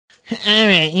All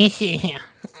right, let's see here.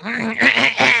 All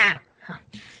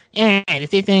right, is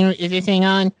this thing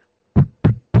on?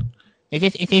 Is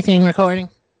this thing recording?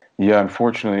 Yeah,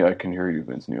 unfortunately, I can hear you,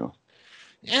 Vince Neil.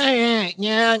 All right,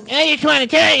 now I just want to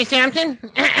tell you something.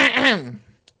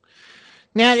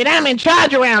 Now that I'm in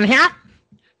charge around here,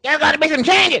 there's got to be some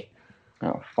changes.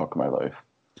 Oh, fuck my life.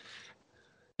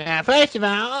 First of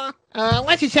all,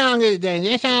 what's the song of the day?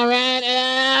 This all right?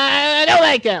 I don't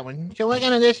like that one. So we're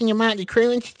gonna listen to Motley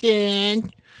Crue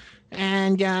instead.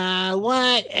 And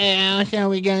what else are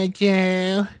we gonna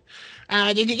do?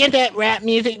 Did you get that rap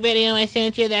music video I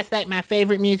sent you? That's like my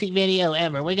favorite music video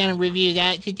ever. We're gonna review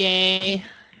that today.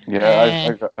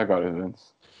 Yeah, I got it,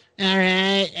 Vince. All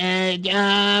right, and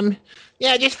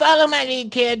yeah, just follow my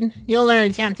lead, kid. You'll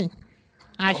learn something.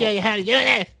 I'll show you how to do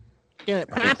this. Do it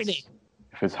properly.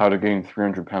 If it's how to gain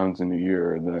 300 pounds in a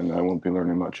year, then I won't be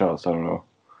learning much else. I don't know.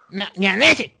 No, now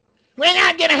listen, we're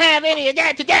not gonna have any of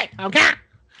that today, okay?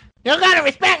 You're gonna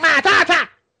respect my authority.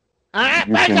 All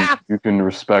right, you can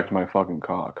respect my fucking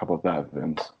cock. How about that,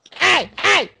 Vince? Hey,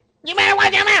 you better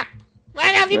watch your mouth.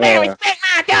 Right now, you better respect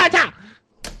my authority.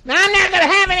 Now, I'm not gonna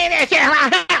have any of this shit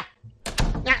right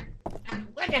here.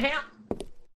 What the hell?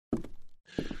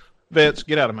 Vince,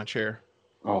 get out of my chair.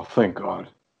 Oh, thank God.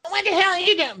 What the hell are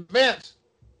you doing? Vince,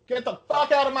 get the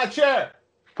fuck out of my chair.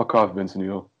 Fuck off, Vince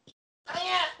Neil. Oh,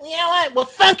 yeah, you know what? Well,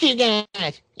 fuck you guys.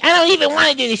 I don't even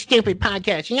want to do this stupid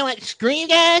podcast. You know what? Screw you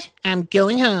guys. I'm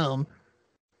going home.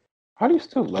 How do you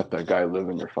still let that guy live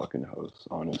in your fucking house,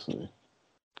 honestly?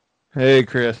 Hey,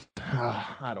 Chris.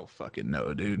 I don't fucking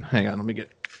know, dude. Hang on, let me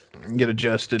get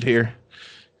adjusted here.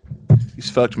 He's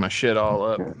fucked my shit all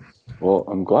up. Yeah. Well,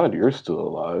 I'm glad you're still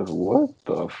alive. What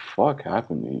the fuck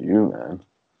happened to you, man?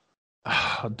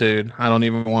 Oh, dude, I don't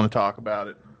even want to talk about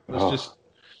it.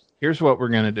 Here's what we're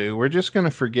going to do. We're just going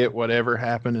to forget whatever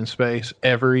happened in space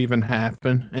ever even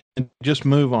happened and just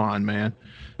move on, man,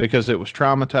 because it was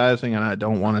traumatizing and I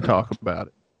don't want to talk about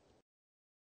it.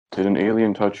 Did an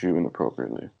alien touch you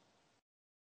inappropriately?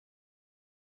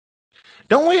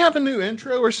 Don't we have a new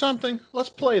intro or something? Let's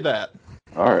play that.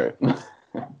 All right.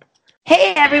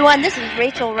 Hey everyone, this is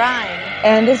Rachel Ryan.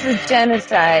 And this is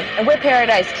Genocide. And we're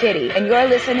Paradise Kitty. And you're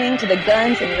listening to the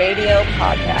Guns and Radio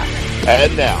Podcast.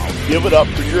 And now, give it up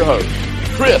for your hosts,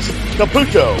 Chris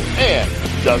Caputo and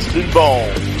Dustin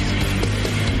Bones.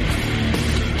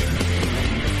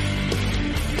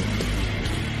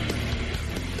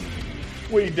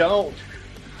 We don't.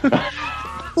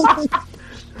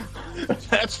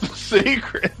 That's the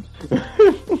secret.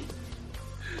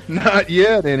 Not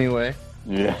yet, anyway.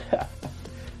 Yeah.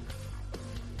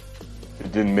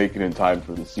 It didn't make it in time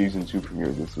for the season 2 premiere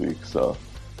this week, so.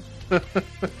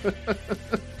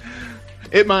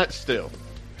 It might still.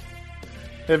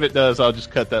 If it does, I'll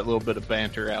just cut that little bit of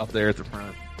banter out there at the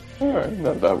front. Alright,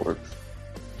 that works.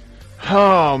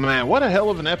 Oh, man, what a hell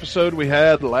of an episode we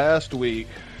had last week.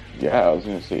 Yeah, I was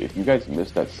going to say, if you guys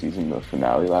missed that season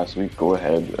finale last week, go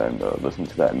ahead and listen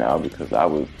to that now, because that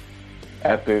was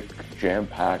epic,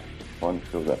 jam-packed,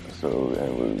 fun-filled episode, and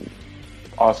it was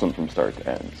awesome from start to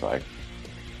end. So I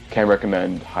can't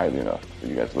recommend highly enough for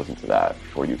you guys to listen to that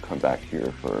before you come back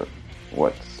here for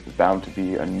what's bound to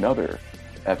be another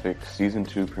epic Season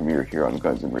 2 premiere here on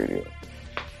Guns and Radio.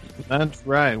 That's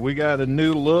right. We got a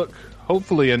new look,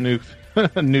 hopefully a new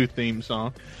theme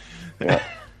song. Yeah.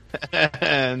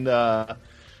 And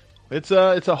it's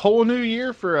a whole new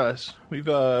year for us. We've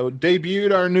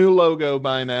debuted our new logo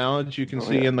by now, as you can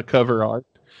see in the cover art.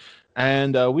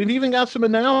 And we've even got some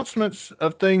announcements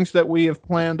of things that we have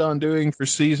planned on doing for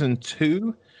Season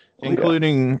 2,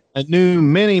 including a new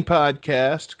mini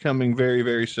podcast coming very,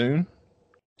 very soon.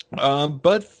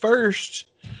 But first,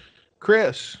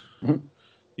 Chris,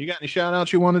 you got any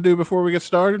shout-outs you want to do before we get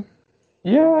started?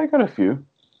 Yeah, I got a few.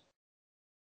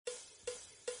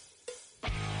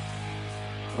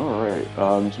 Alright,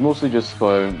 it's mostly just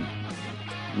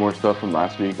more stuff from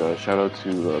last week. Shout out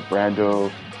to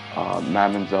Brando,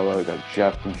 Matt Manzella, got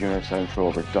Jeff from Junior Central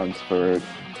over Dunsford,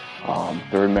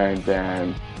 Third Man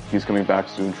Dan. He's coming back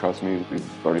soon, trust me.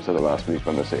 We've already said it last week,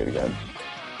 but I'm going to say it again.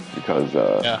 Because,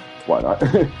 why not?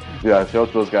 Yeah, shout out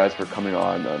to those guys for coming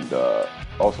on, and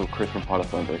also Chris from Pot of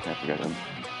Thunder, I can't forget him.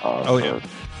 For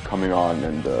coming on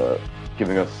and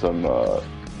giving us some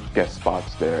guest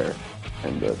spots there,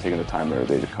 and taking the time out of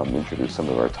their day to come and introduce some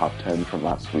of our top 10 from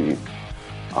last week.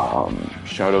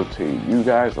 Shout out to you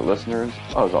guys, the listeners,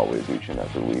 as always, each and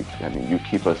every week. I mean, you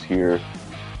keep us here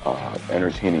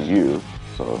entertaining you,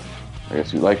 so I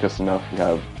guess you like us enough. We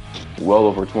have well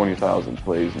over 20,000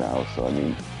 plays now, so I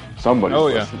mean, somebody's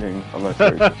listening, unless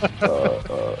they're just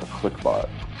a clickbot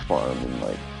farm in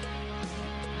like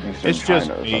Eastern It's just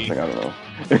China or me. something. I don't know.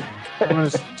 I'm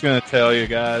just going to tell you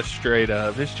guys straight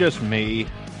up. It's just me.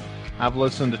 I've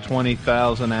listened to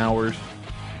 20,000 hours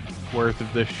worth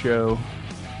of this show.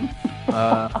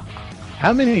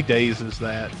 How many days is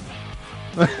that?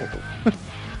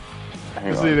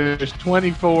 Hang See, on. there's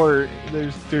 24.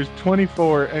 There's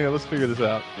 24. Hang on, let's figure this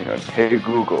out. Hang on. Hey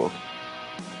Google,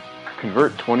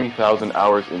 convert 20,000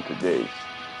 hours into days.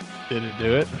 Did it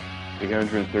do it?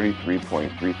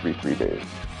 833.333 days.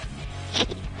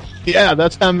 Yeah,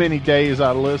 that's how many days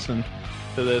I listened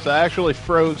to this. I actually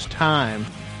froze time.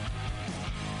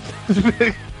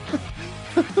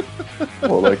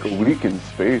 Well, like a week in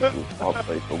space is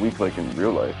probably like a week, like in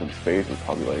real life in space is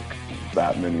probably like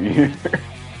that many years.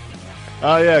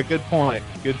 Oh yeah, good point.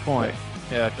 Good point.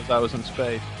 Yeah, because I was in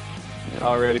space. I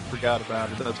already forgot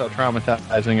about it. That's how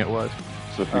traumatizing it was.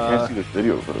 So if you can't see the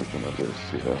video version of this,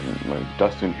 my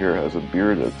Dustin here has a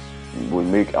beard that would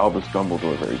make Albus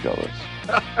Dumbledore very jealous.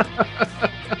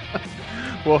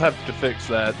 We'll have to fix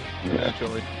that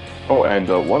eventually. Oh, and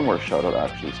one more shout out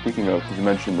actually. Speaking of, you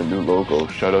mentioned the new logo.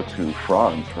 Shout out to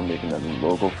Franz for making that new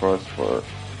logo for us for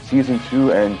season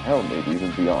 2 and hell, maybe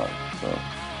even beyond. So.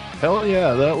 Hell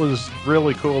yeah, that was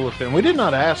really cool of him. We did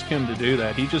not ask him to do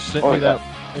that. He just sent me that,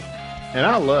 and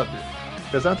I loved it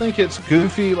because I think it's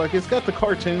goofy. Like it's got the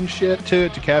cartoon shit to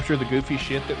it to capture the goofy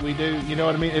shit that we do. You know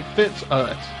what I mean? It fits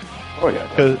us. Oh yeah.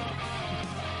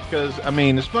 Because I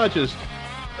mean, as much as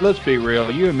let's be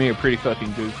real, you and me are pretty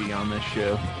fucking goofy on this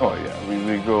show. Oh yeah,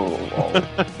 we go all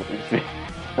crazy.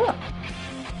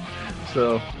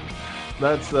 So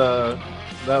that's that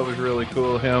was really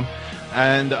cool of him.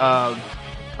 And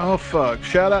oh fuck!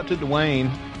 Shout out to Dwayne.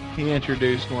 He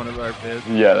introduced one of our bits.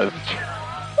 Yeah,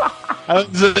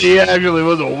 that's He actually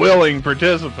was a willing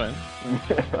participant.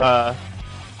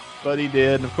 But he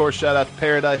did. And of course, shout out to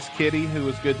Paradise Kitty, who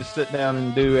was good to sit down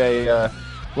and do a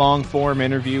long-form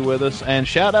interview with us. And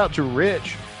shout out to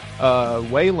Rich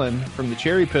Whalen from the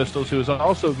Cherry Pistols, who was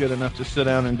also good enough to sit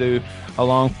down and do a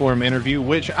long-form interview,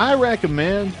 which I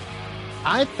recommend.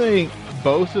 I think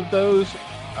both of those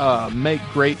make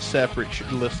great separate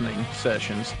listening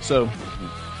sessions. So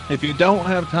if you don't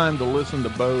have time to listen to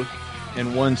both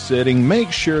in one sitting,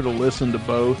 make sure to listen to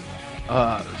both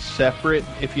separate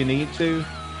if you need to.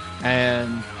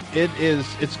 And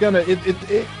it's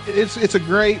a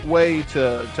great way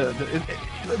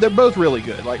they're both really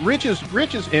good. Like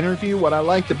Rich's interview, what I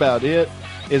liked about it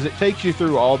is it takes you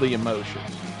through all the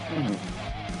emotions.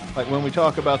 Like when we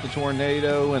talk about the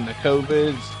tornado and the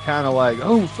COVID, it's kind of like,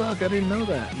 oh fuck, I didn't know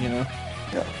that, you know?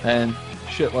 Yeah. And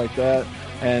shit like that.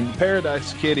 And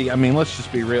Paradise Kitty, I mean, let's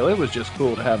just be real, it was just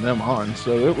cool to have them on.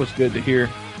 So it was good to hear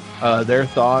their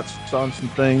thoughts on some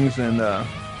things and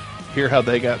hear how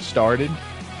they got started,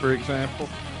 for example.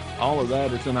 All of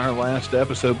that is in our last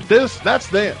episode. But that's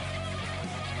them.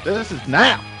 This is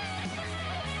now.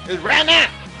 It's right now.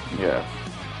 yeah.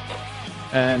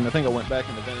 And I think I went back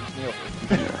into Dennis Neal.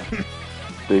 Yeah.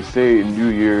 They say new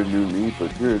year, new me,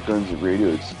 but here at Guns and Radio,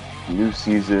 it's new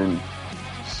season,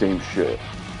 same shit,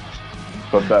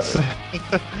 but better.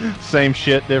 Same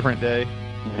shit, different day.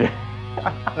 Yeah.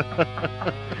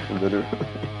 Literally.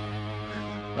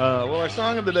 Well, our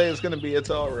song of the day is going to be "It's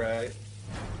All Right."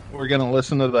 We're going to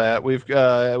listen to that. We've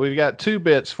got two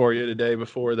bits for you today.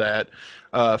 Before that,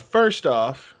 first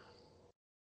off,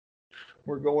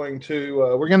 we're going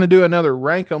to do another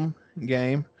Rank 'em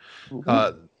game.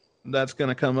 That's going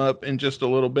to come up in just a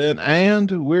little bit,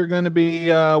 and we're going to be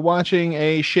watching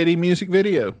a shitty music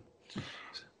video,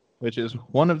 which is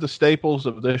one of the staples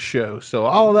of this show. So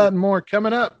all of that and more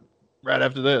coming up right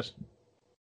after this.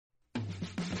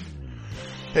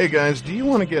 Hey guys, do you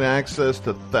want to get access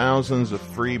to thousands of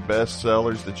free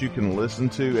bestsellers that you can listen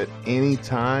to at any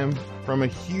time from a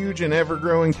huge and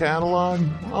ever-growing catalog?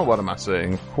 Well, what am I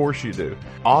saying? Of course you do.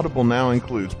 Audible now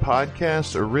includes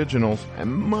podcasts, originals,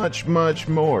 and much, much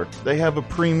more. They have a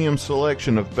premium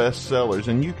selection of bestsellers,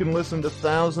 and you can listen to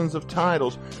thousands of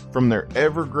titles from their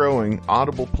ever-growing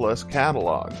Audible Plus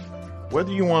catalog.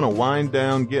 Whether you want to wind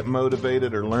down, get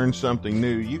motivated, or learn something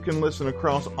new, you can listen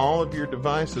across all of your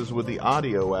devices with the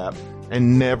audio app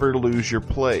and never lose your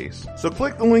place. So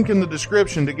click the link in the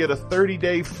description to get a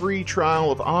 30-day free trial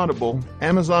of Audible.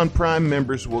 Amazon Prime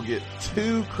members will get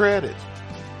 2 credits,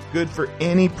 good for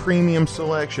any premium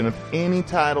selection of any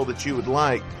title that you would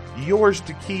like, yours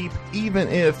to keep even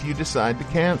if you decide to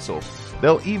cancel.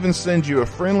 They'll even send you a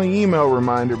friendly email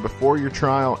reminder before your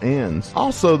trial ends.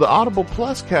 Also, the Audible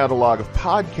Plus catalog of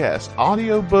podcasts,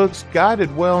 audiobooks, guided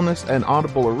wellness, and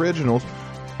Audible originals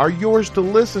are yours to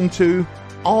listen to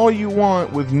all you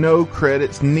want with no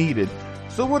credits needed.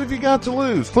 So what have you got to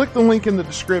lose? Click the link in the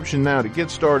description now to get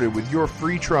started with your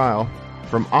free trial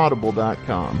from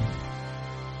audible.com.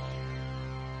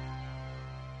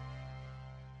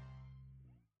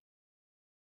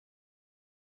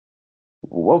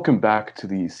 Welcome back to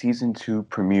the Season 2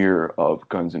 premiere of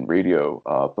Guns and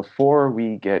Radio. Before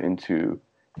we get into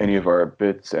any of our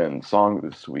bits and songs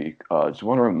this week, just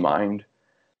want to remind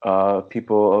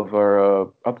people of our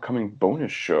upcoming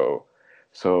bonus show.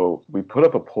 So we put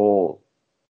up a poll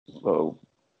about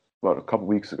a couple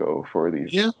weeks ago for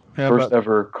the first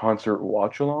ever concert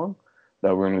watch-along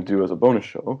that we're going to do as a bonus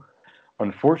show.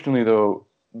 Unfortunately, though,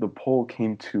 the poll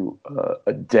came to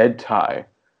a dead tie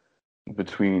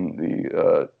between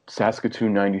the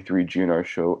Saskatoon 93 GNR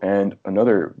show and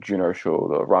another GNR show,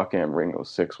 the Rock Am Ring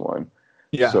 06 one.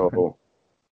 Yeah. So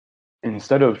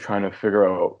instead of trying to figure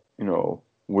out,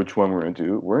 which one we're going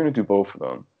to do both of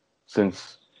them,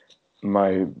 since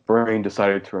my brain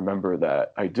decided to remember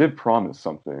that I did promise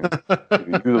something to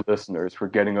you, the listeners, for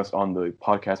getting us on the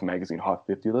Podcast Magazine Hot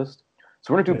 50 list.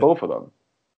 So we're going to do both of them.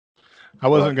 I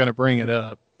wasn't going to bring it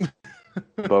up.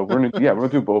 But we're going to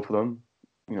do both of them.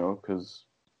 Because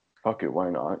fuck it, why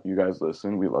not? You guys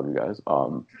listen, we love you guys.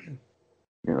 And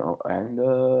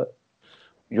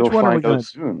you'll find out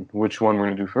soon which one we're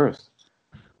gonna do first.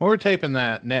 Well, we're taping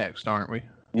that next, aren't we?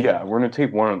 Yeah, we're gonna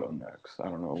tape one of them next. I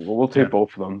don't know. We'll tape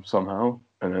both of them somehow,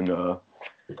 and then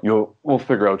we'll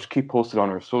figure out. Just keep posted on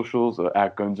our socials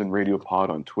at Guns and Radio Pod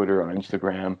on Twitter, on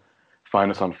Instagram.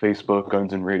 Find us on Facebook,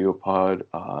 Guns and Radio Pod,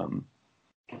 and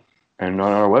on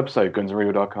our website,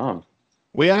 gunsandradio.com.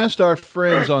 We asked our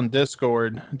friends on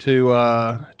Discord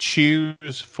to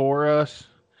choose for us,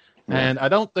 and I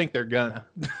don't think they're gonna.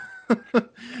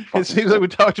 It seems like we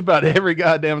talked about every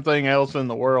goddamn thing else in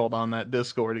the world on that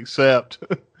Discord except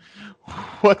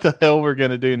what the hell we're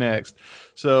gonna do next.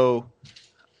 So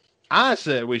I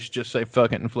said we should just say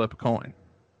fuck it and flip a coin.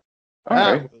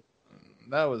 That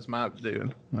was my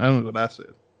doing. That was what I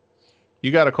said.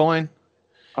 You got a coin?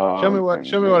 Show me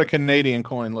what a Canadian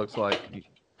coin looks like.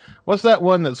 What's that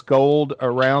one that's gold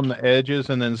around the edges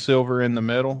and then silver in the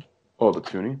middle? Oh, the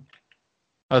toonie.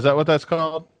 Oh, is that what that's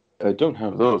called? I don't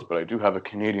have those, but I do have a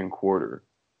Canadian quarter.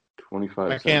 25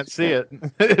 cents. I can't see it.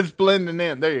 It's blending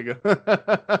in. There you go.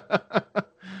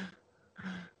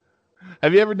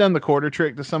 Have you ever done the quarter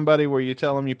trick to somebody where you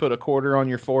tell them you put a quarter on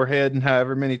your forehead and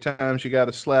however many times you got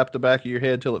to slap the back of your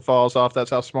head till it falls off?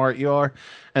 That's how smart you are.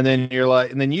 And then you're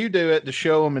like, and then you do it to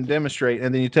show them and demonstrate.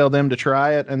 And then you tell them to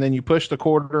try it. And then you push the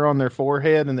quarter on their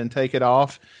forehead and then take it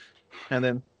off. And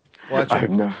then watch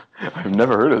it. I've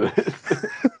never heard of this.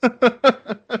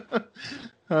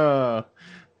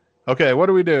 Okay. What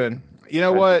are we doing? You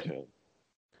know what?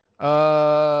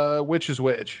 Which is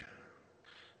which?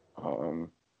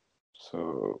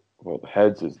 So, the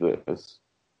heads is this.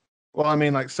 Well, I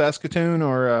mean, like Saskatoon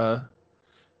or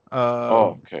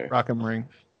okay. Rock Am Ring.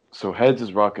 So heads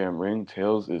is Rock Am Ring,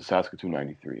 tails is Saskatoon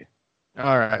 93.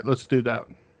 All right, let's do that.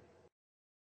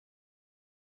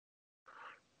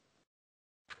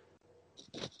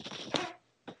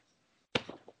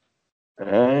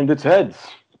 And it's heads.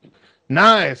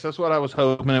 Nice. That's what I was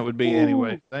hoping it would be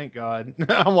anyway. Thank God.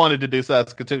 I wanted to do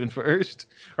Saskatoon first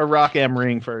or Rock Am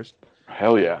Ring first.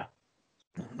 Hell yeah.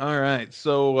 All right,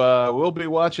 so we'll be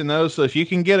watching those. So if you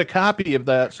can get a copy of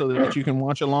that so that you can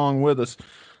watch along with us,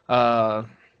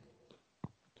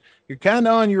 you're kind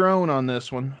of on your own on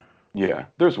this one. Yeah,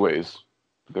 there's ways.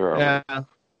 There are.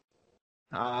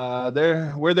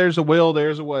 Yeah. Where there's a will,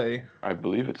 there's a way. I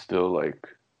believe it's still like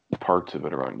parts of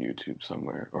it are on YouTube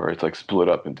somewhere, or it's like split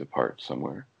up into parts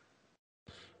somewhere.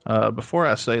 Before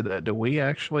I say that, do we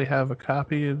actually have a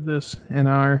copy of this in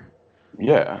our?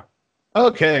 Yeah.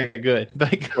 Okay, good.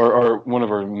 Thank you. Or one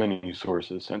of our many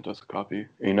sources sent us a copy,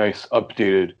 a nice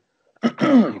updated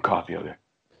copy of it.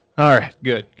 All right,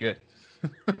 good. There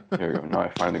we go. Now I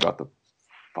finally got the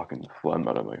fucking phlegm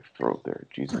out of my throat there.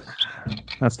 Jesus.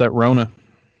 That's that Rona.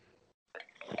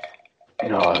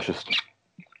 No, it's just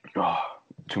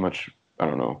too much, I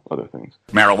don't know, other things.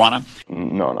 Marijuana?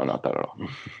 No, not that at all.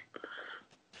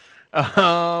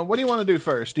 What do you want to do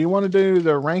first? Do you want to do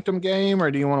the Rank'em game, or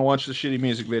do you want to watch the shitty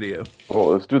music video? Well,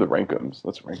 let's do the Rank'ems.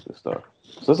 Let's rank this stuff.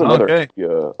 So that's another idea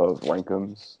of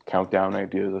Rank'ems, countdown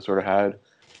ideas I sort of had.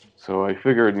 So I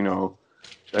figured, I know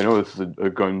this is a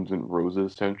Guns N'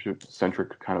 Roses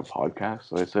centric kind of podcast.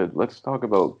 So I said, let's talk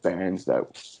about bands that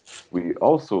we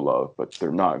also love, but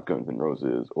they're not Guns N'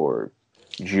 Roses or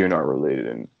GNR related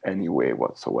in any way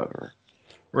whatsoever.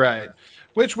 Right.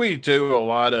 Which we do a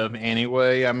lot of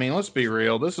anyway. I mean, let's be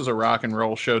real. This is a rock and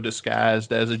roll show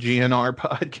disguised as a GNR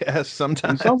podcast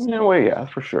sometimes. In some way, yeah,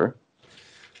 for sure.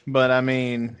 But I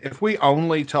mean, if we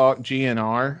only talk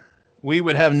GNR, we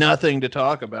would have nothing to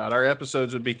talk about. Our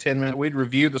episodes would be 10 minutes. We'd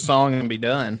review the song and be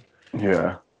done.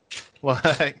 Yeah.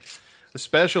 Like,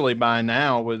 especially by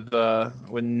now with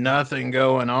nothing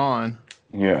going on.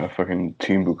 Yeah, fucking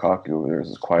Team Bukkake over there is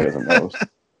as quiet as a mouse.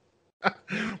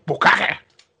 Bukkake!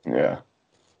 Yeah.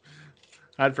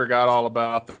 I'd forgot all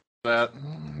about that.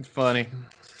 It's funny.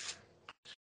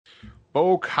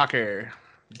 Bukkake.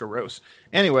 Gross.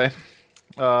 Anyway,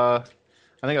 I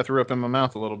think I threw up in my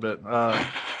mouth a little bit.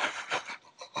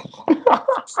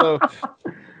 So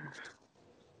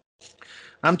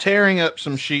I'm tearing up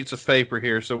some sheets of paper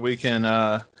here so we can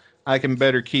I can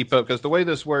better keep up, because the way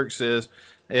this works is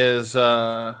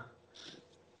I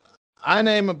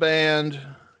name a band,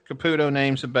 Caputo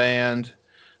names a band,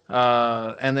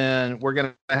 and then we're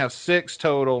going to have 6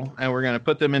 total, and we're going to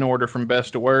put them in order from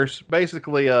best to worst.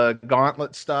 Basically a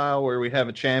gauntlet style where we have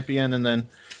a champion, and then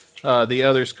the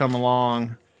others come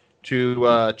along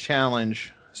to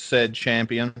challenge said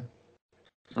champion.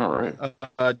 All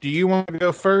right. Do you want to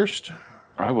go first?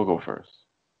 I will go first.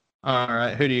 All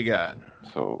right. Who do you got?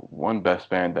 So, one best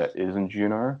band that isn't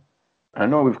GNR. I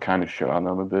know we've kind of shit on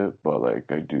them a bit, but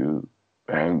like I do,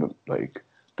 and like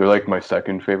they're like my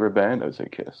second favorite band. I'd say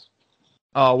Kiss.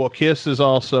 Oh, well, Kiss is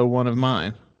also one of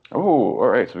mine. Oh, all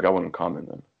right. So we got one in common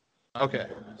then. Okay.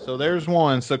 So there's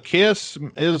one. So Kiss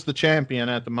is the champion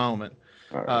at the moment.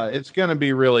 All right. It's going to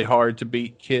be really hard to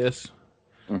beat Kiss,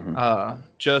 Mm-hmm.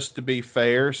 just to be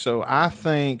fair. So I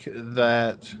think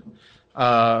that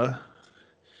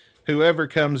whoever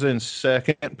comes in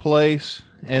second place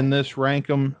in this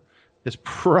rankum is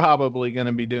probably going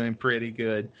to be doing pretty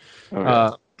good.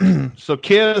 Okay. So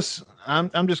Kiss,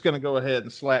 I'm just going to go ahead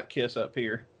and slap Kiss up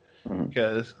here,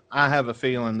 because I have a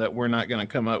feeling that we're not going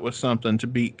to come up with something to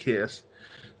beat Kiss.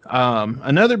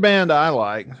 Another band I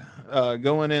like,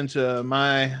 going into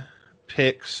my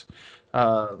picks,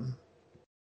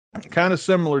 kind of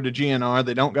similar to GNR.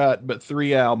 They don't got but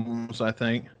 3 albums, I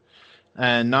think,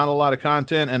 and not a lot of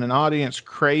content, and an audience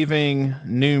craving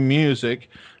new music.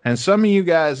 And some of you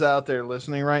guys out there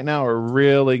listening right now are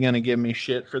really going to give me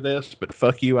shit for this, but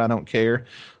fuck you, I don't care.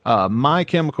 My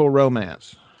Chemical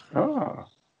Romance. Oh.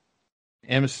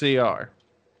 MCR.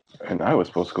 And I was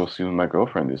supposed to go see with my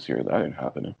girlfriend this year. That didn't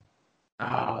happen.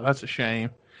 Oh, that's a shame.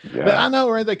 Yeah. But I know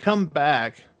where they come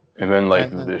back. And then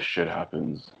like this shit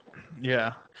happens.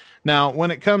 Yeah. Now, when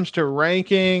it comes to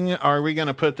ranking, are we going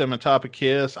to put them atop of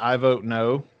Kiss? I vote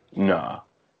no. Nah.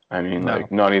 I mean, No.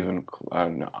 like, not even not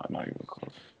even close.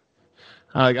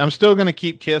 I'm still going to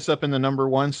keep Kiss up in the number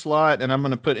 1 slot, and I'm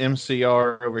going to put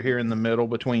MCR over here in the middle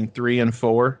between 3 and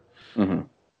 4 Mm-hmm.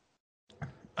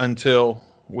 until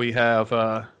we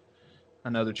have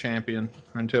another champion,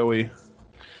 until we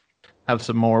have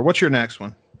some more. What's your next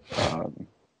one?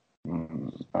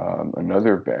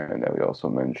 Another band that we also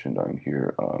mentioned on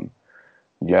here.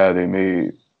 Yeah, they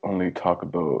may only talk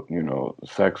about,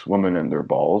 sex, women, and their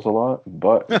balls a lot,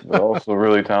 but they're also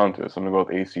really talented. So I'm going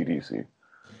to go with AC/DC.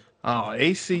 Oh,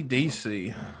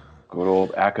 AC/DC. Good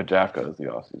old Akajaka, as the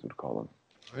Aussies would call them.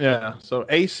 Yeah, so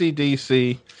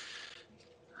AC/DC.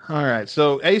 All right,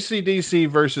 so AC/DC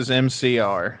versus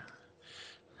MCR.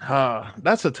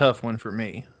 That's a tough one for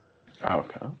me.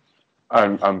 Okay.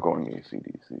 I'm going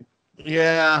AC/DC.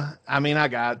 Yeah, I mean, I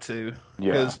got to.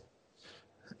 Yeah. Because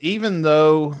even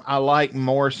though I like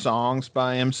more songs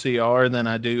by MCR than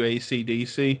I do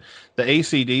AC/DC, the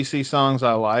AC/DC songs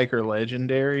I like are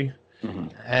legendary. Mm-hmm.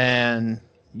 And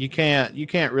you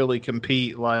can't really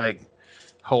compete like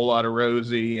Whole Lotta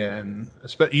Rosie, and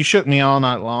You Shook Me All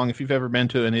Night Long. If you've ever been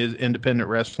to an independent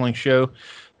wrestling show,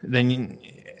 then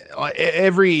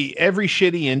every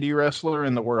shitty indie wrestler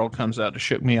in the world comes out to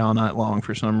Shook Me All Night Long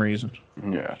for some reason.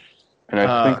 Yeah. And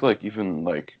I think like even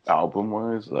like album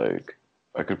wise, like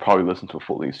I could probably listen to a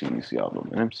full AC/DC album.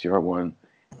 An MCR one,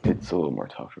 it's a little more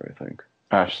tougher, I think.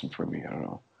 Actually, for me, I don't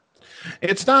know.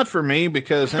 It's not for me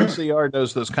because MCR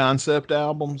does those concept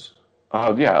albums.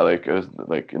 Yeah, like it was,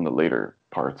 like in the later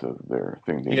parts of their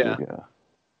thing. They did, yeah.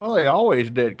 Well, they always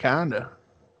did, kinda.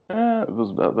 It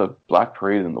was the Black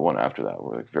Parade and the one after that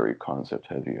were like very concept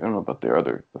heavy. I don't know about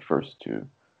the first 2.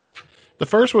 The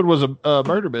first one was a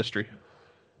murder mystery.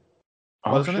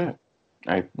 Oh Wasn't shit!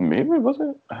 it? Maybe was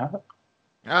it?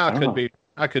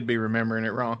 I could be remembering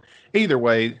it wrong. Either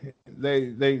way,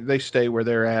 they stay where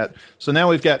they're at. So now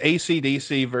we've got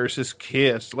AC/DC versus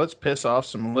Kiss. Let's piss off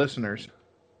some listeners.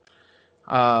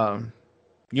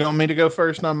 You want me to go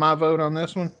first on my vote on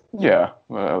this one? Yeah.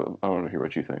 Well, I want to hear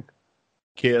what you think.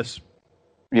 Kiss.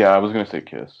 Yeah, I was gonna say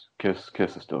Kiss. Kiss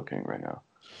is still king right now.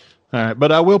 All right,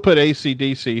 but I will put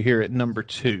AC/DC here at number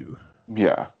 2.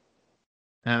 Yeah.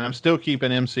 And I'm still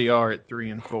keeping MCR at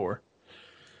 3 and 4.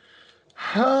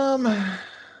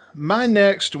 My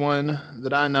next one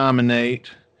that I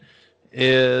nominate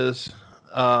is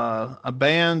a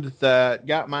band that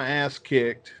got my ass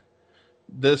kicked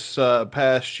this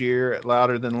past year at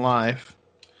Louder Than Life.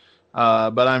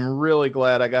 But I'm really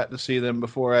glad I got to see them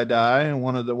before I die. And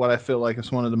what I feel like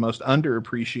is one of the most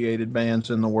underappreciated bands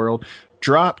in the world,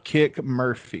 Dropkick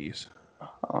Murphys.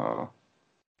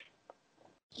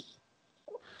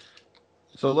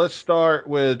 So let's start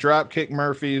with Dropkick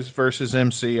Murphys versus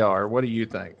MCR. What do you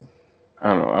think? I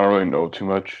don't know. I don't really know too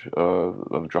much of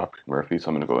Dropkick Murphys,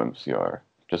 so I'm gonna go MCR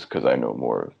just because I know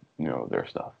more, their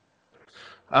stuff.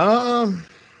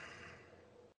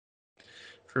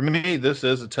 For me, this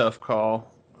is a tough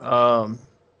call. I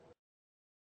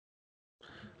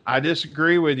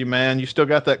disagree with you, man. You still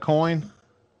got that coin?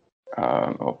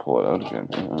 I'll pull it out again.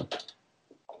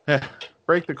 Yeah,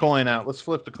 break the coin out. Let's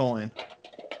flip the coin.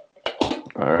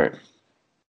 All right.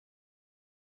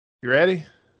 You ready?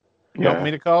 You Yeah. want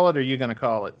me to call it, or are you going to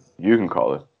call it? You can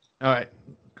call it. All right.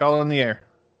 Call it in the air.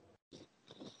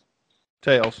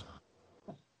 Tails.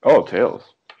 Oh, tails.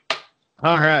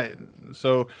 All right.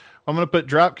 So I'm going to put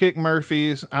Dropkick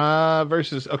Murphys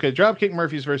Dropkick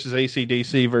Murphys versus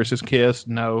AC/DC versus Kiss.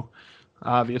 No,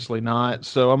 obviously not.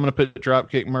 So I'm going to put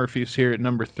Dropkick Murphys here at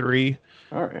number 3.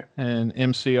 All right. And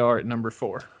MCR at number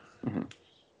 4. Mm-hmm.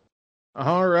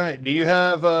 All right. Do you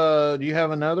have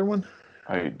another one?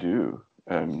 I do.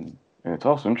 And it's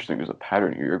also interesting. There's a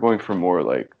pattern here. You're going from more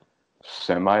like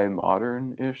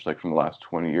semi-modern-ish, like from the last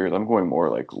 20 years. I'm going more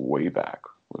like way back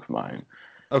with mine.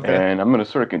 Okay. And I'm going to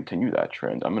sort of continue that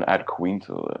trend. I'm going to add Queen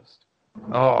to the list.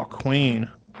 Oh, Queen.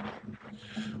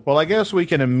 Well, I guess we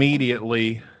can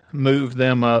immediately move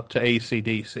them up to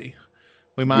AC/DC.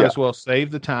 We might as well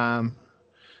save the time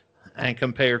and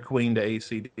compare Queen to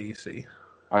AC/DC.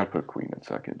 I'd put Queen in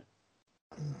second.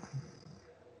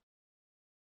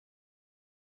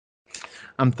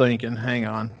 I'm thinking. Hang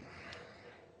on.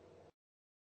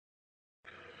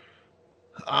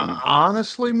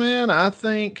 Honestly, man, I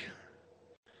think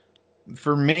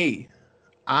for me,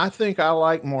 I think I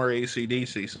like more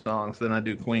AC/DC songs than I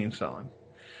do Queen songs.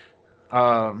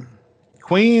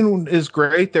 Queen is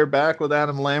great. They're back with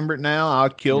Adam Lambert now.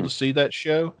 I'd kill to see that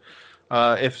show.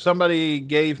 If somebody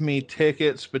gave me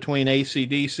tickets between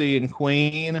AC/DC and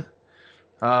Queen,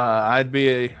 I'd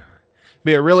be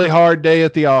a really hard day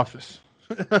at the office.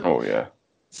 Oh yeah.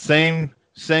 Same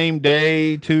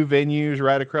day, 2 venues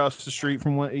right across the street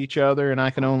from each other, and I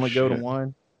can only go to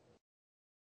one.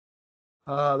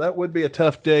 That would be a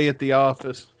tough day at the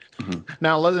office. Mm-hmm.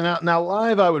 Now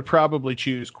live, I would probably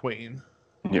choose Queen.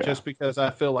 Yeah. Just because I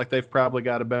feel like they've probably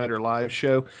got a better live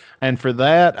show. And for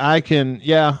that, I can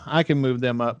move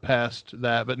them up past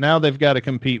that. But now they've got to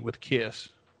compete with Kiss.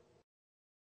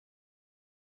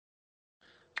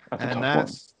 That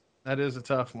is a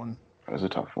tough one. That is a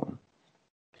tough one.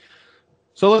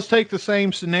 So let's take the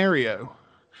same scenario.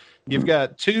 You've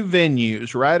got 2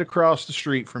 venues right across the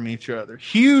street from each other.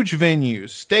 Huge venues,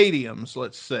 stadiums,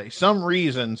 let's say. Some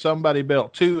reason somebody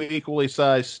built 2 equally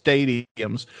sized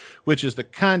stadiums, which is the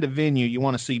kind of venue you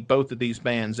want to see both of these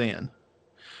bands in.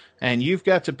 And you've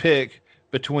got to pick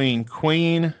between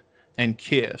Queen and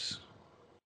Kiss.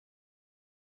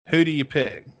 Who do you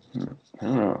pick? I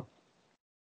don't know.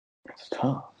 It's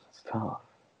tough. It's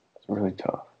really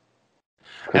tough.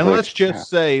 And let's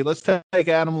take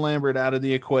Adam Lambert out of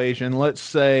the equation. Let's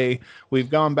say we've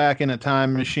gone back in a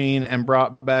time machine and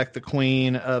brought back the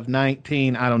Queen of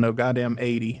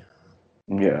 80.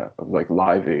 Yeah, like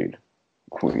Live Aid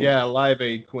Queen. Yeah, Live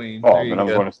Aid Queen. Oh, then I'm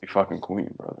going to see fucking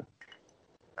Queen, brother.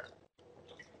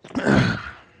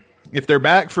 If they're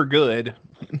back for good,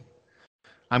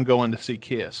 I'm going to see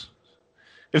Kiss.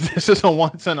 If this is a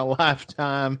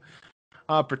once-in-a-lifetime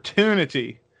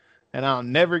opportunity, and I'll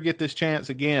never get this chance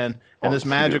again, and this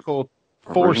magical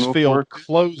force field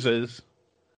closes,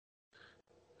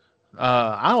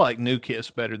 I like New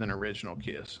Kiss better than original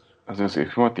Kiss. I was going to say,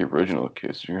 if you want the original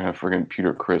Kiss, you're going to have friggin'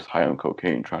 Peter Criss high on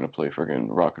cocaine trying to play friggin'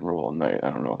 rock and roll all night. I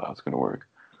don't know how it's going to work.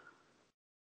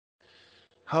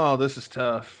 Oh, this is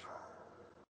tough.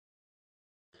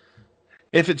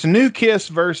 If it's New Kiss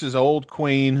versus Old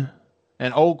Queen,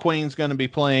 and Old Queen's going to be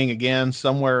playing again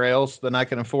somewhere else than I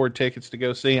can afford tickets to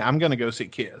go see, I'm going to go see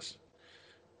Kiss.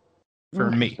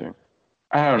 For me.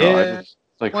 I don't know. It's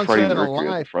like Freddie in a Mercury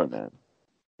at life. the front end.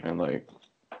 And like,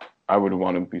 I would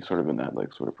want to be sort of in that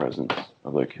like sort of presence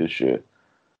of like his shit.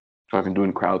 Fucking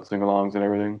doing crowd sing-alongs and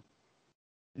everything.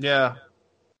 Yeah.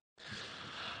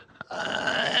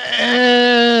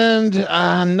 And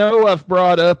I know I've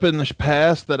brought up in the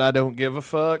past that I don't give a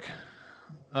fuck.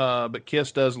 But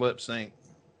Kiss does lip sync.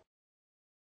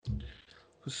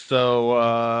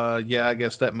 So, yeah, I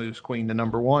guess that moves Queen to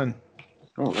number 1.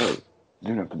 Oh, right. You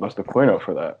didn't have to bust a coin out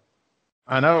for that.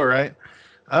 I know, right?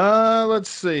 Let's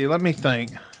see. Let me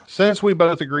think. Since we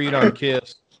both agreed on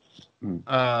Kiss,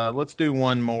 let's do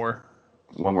one more.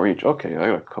 One more each. Okay, I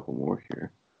got a couple more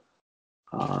here.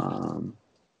 Well,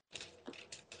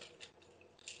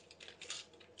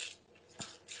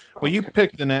 you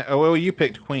picked you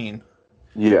picked Queen.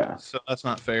 Yeah. So that's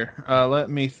not fair. Let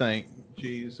me think.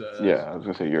 Jesus. Yeah, I was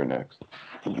gonna say you're next.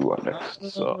 You are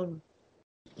next. So.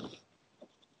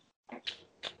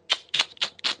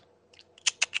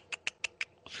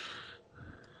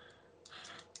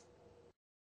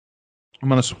 I'm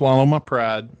gonna swallow my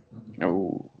pride.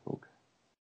 Oh, okay.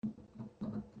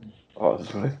 Oh, this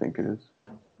is what I think it is.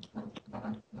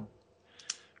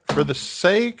 For the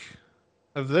sake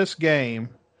of this game,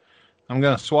 I'm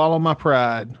gonna swallow my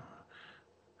pride.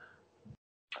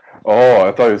 Oh,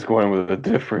 I thought he was going with a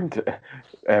different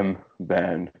M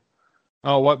band.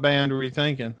 Oh, what band were you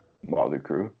thinking? Motley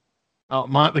Crue. Oh,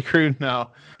 Motley Crue. No,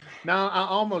 I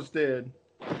almost did,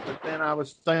 but then I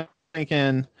was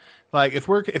thinking, like, if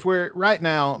we're right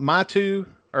now, my two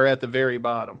are at the very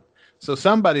bottom, so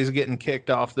somebody's getting kicked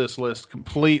off this list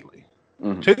completely.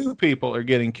 Mm-hmm. Two people are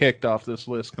getting kicked off this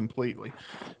list completely,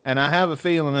 and I have a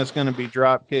feeling that's going to be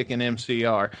Dropkick and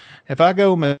MCR. If I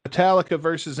go Metallica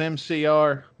versus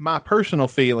MCR, my personal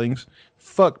feelings,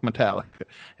 fuck Metallica.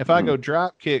 If I go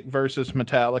Dropkick versus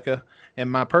Metallica, and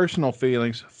my personal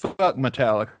feelings, fuck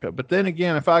Metallica. But then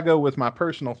again, if I go with my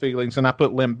personal feelings and I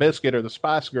put Limp Bizkit or the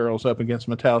Spice Girls up against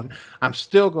Metallica, I'm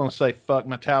still going to say fuck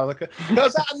Metallica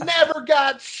because I never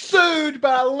got sued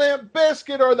by Limp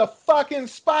Bizkit or the fucking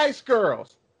Spice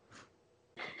Girls.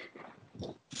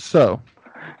 So,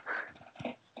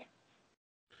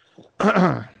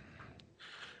 we're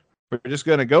just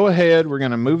going to go ahead. We're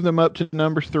going to move them up to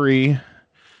number 3.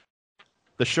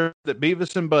 The shirt that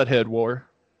Beavis and Butthead wore.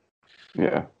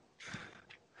 Yeah.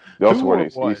 They also wore an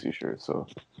AC/DC shirt, so.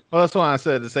 Well, that's why I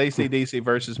said it's AC/DC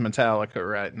versus Metallica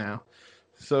right now.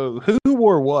 So who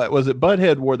wore what? Was it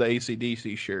Butthead wore the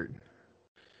AC/DC shirt?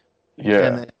 Yeah.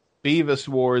 And then Beavis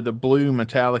wore the blue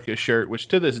Metallica shirt, which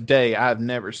to this day I've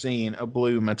never seen a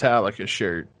blue Metallica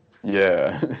shirt.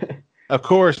 Yeah. Of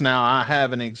course, now I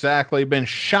haven't exactly been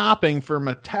shopping for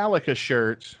Metallica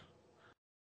shirts.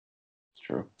 It's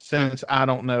true. Since, I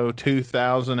don't know,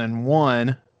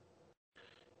 2001.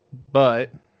 But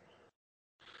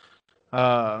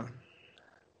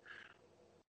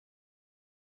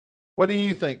what do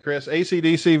you think, Chris?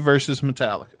 AC/DC versus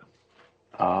Metallica.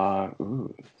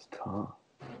 It's tough.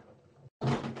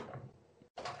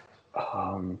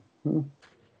 I'm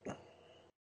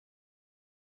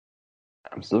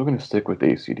still gonna stick with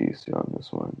AC/DC on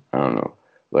this one. I don't know.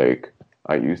 Like,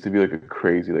 I used to be like a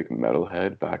crazy like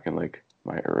metalhead back in like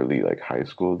my early like high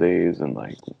school days and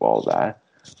like all that.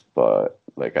 But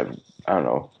like I don't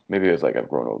know. Maybe it's like I've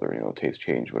grown older, you know, taste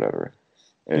change, whatever.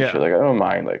 And shit, like I don't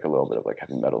mind like a little bit of like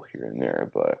heavy metal here and there,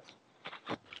 but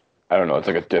I don't know. It's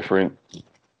like a different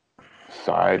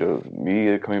side of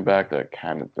me coming back that I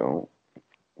kind of don't,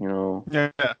 you know,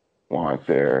 want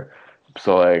there.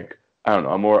 So like I don't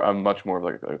know. I'm much more of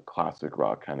like a classic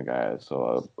rock kind of guy.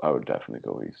 So I would definitely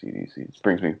go AC/DC. It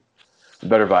brings me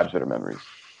better vibes, better memories.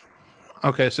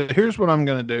 Okay, so here's what I'm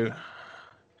gonna do.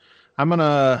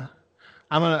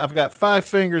 I've got 5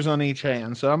 fingers on each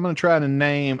hand, so I'm gonna try to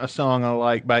name a song I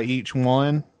like by each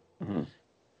one. Mm-hmm.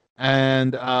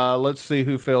 And let's see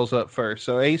who fills up first.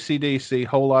 So AC/DC,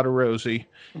 Whole Lotta Rosie,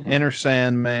 Enter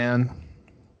Sandman,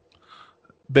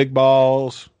 Big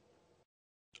Balls,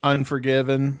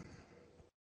 Unforgiven.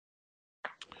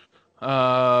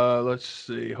 Let's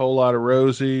see, Whole Lotta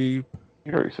Rosie.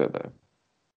 You already said that.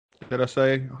 Did I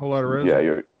say Whole Lotta Rosie?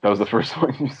 Yeah, that was the first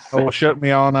one you said. Oh, Shut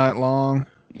Me All Night Long.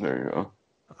 There you go.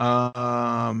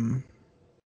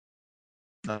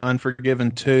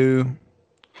 Unforgiven 2.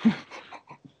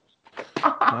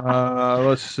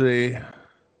 Let's see.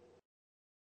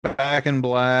 Back in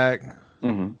Black.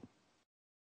 Mm-hmm.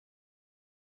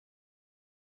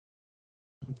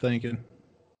 I'm thinking.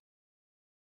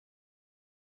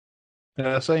 Did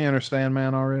I say Enter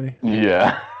Sandman already?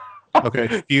 Yeah.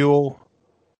 Okay, Fuel.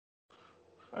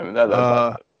 I mean, that's not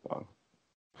a bad song.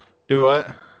 Do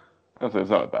what? It's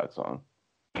not a bad song.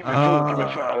 Give me food, give me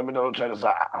fun, let me know, try to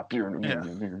stop. Give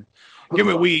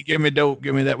me weed, give me dope,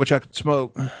 give me that which I can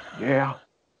smoke. Yeah.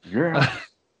 Yeah.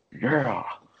 Yeah.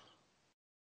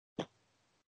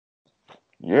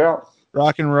 Yeah.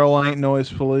 Rock and Roll Ain't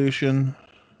Noise Pollution.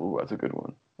 Ooh, that's a good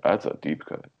one. That's a deep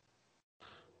cut.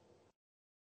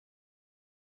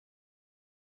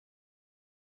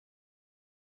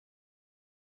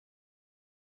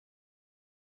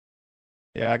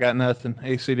 Yeah, I got nothing.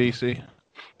 AC/DC.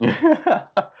 I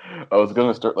was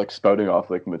gonna start like spouting off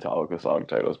like Metallica song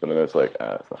titles, but then it's like,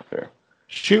 it's not fair.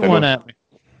 Shoot I one know- at me.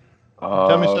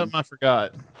 Tell me something I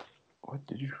forgot. What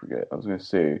did you forget? I was gonna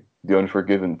say The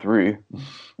Unforgiven 3.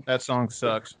 That song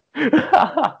sucks.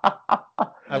 I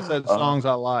I said songs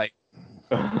I like.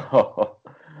 I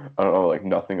don't know, like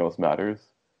Nothing Else Matters.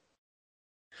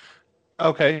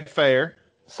 Okay, fair.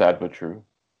 Sad but true.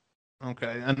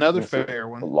 Okay, another Yes, sir. fair A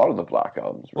one. lot of the Black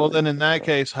albums. Well, really. then in that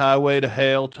case, Highway to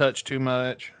Hell, Touch Too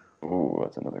Much. Ooh,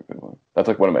 that's another good one. That's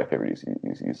like one of my favorite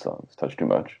Easy songs. Touch Too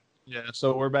Much. Yeah,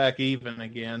 so we're back even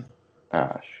again.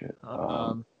 Ah, shit.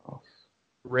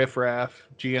 Riff Raff,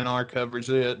 GNR covers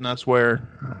it, and that's where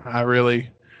I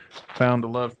really found a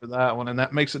love for that one. And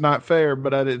that makes it not fair,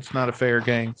 but it's not a fair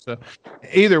game. So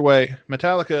either way,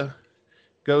 Metallica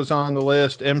goes on the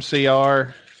list.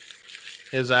 MCR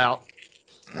is out.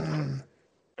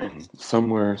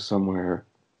 Somewhere,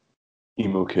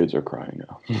 emo kids are crying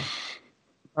now.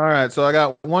 All right, so I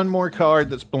got one more card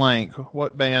that's blank.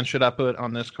 What band should I put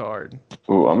on this card?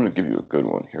 Ooh, I'm gonna give you a good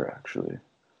one here, actually.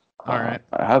 All right.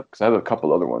 I have a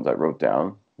couple other ones I wrote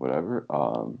down. Whatever.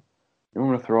 You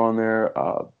want to throw on there?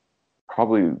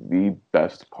 Probably the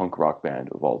best punk rock band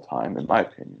of all time, in my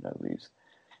opinion, at least.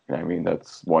 And I mean,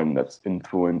 that's one that's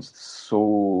influenced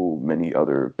so many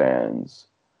other bands,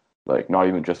 like not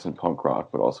even just in punk rock,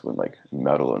 but also in like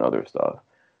metal and other stuff.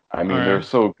 I mean, they're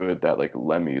so good that like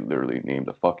Lemmy literally named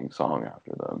a fucking song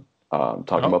after them.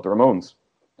 Talking about the Ramones.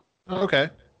 Okay.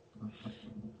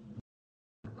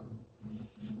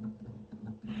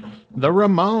 The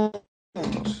Ramones.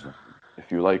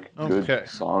 If you like good Okay.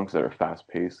 songs that are fast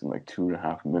paced in like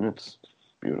 2.5 minutes,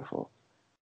 beautiful.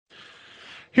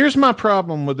 Here's my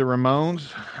problem with the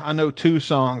Ramones. I know 2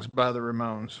 songs by the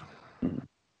Ramones.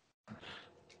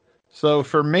 So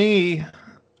for me,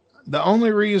 the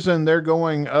only reason they're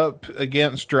going up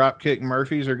against Dropkick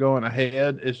Murphys or going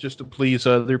ahead is just to please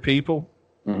other people.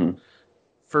 Mm-hmm.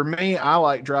 For me, I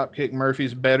like Dropkick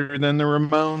Murphys better than the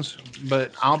Ramones,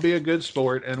 but I'll be a good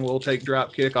sport and we'll take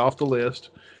Dropkick off the list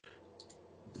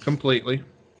completely.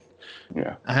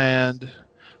 Yeah. And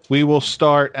we will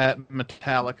start at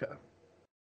Metallica.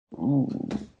 Ooh.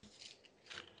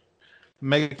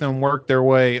 Make them work their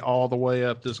way all the way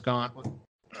up this gauntlet.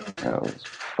 Yeah, those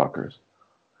fuckers.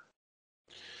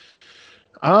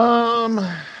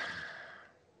 As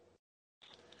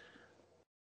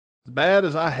bad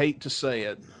as I hate to say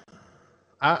it,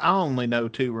 I only know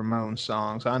 2 Ramones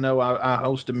songs. I know I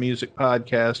host a music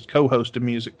podcast, co-host a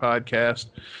music podcast,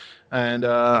 and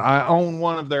I own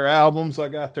one of their albums. I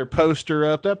got their poster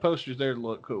up. That poster's there to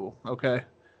look cool. Okay.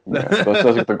 Yeah, that's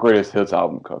like the greatest hits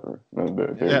album cover. There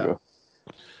you go.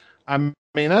 I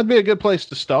mean, that'd be a good place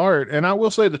to start. And I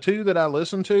will say the 2 that I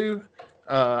listen to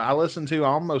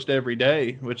almost every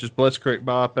day, which is Blitzkrieg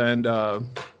Bop and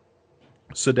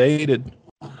Sedated,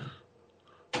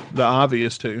 the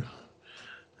obvious 2.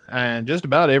 And just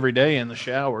about every day in the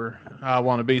shower, I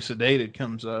Want to Be Sedated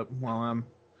comes up while I'm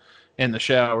in the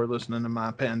shower listening to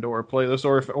my Pandora playlist.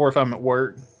 Or if I'm at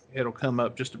work, it'll come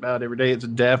up just about every day. It's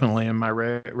definitely in my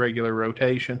regular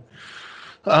rotation.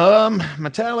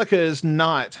 Metallica is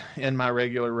not in my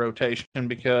regular rotation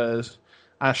because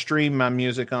I stream my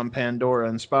music on Pandora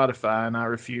and Spotify, and I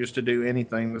refuse to do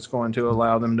anything that's going to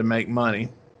allow them to make money.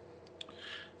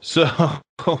 So,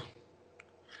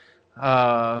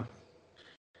 my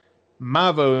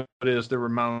vote is the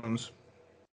Ramones.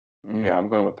 Yeah, I'm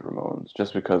going with the Ramones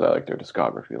just because I like their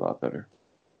discography a lot better.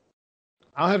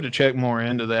 I'll have to check more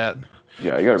into that.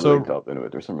 Yeah, you gotta really delve into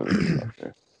it. There's some really good stuff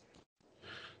there.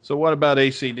 So what about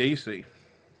AC/DC?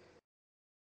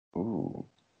 Ooh.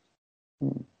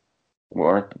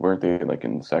 Well, weren't they like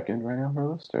in second right now on our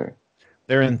list? Or?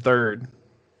 They're in third.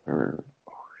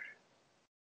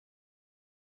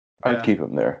 I'd keep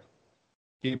them there.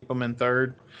 Keep them in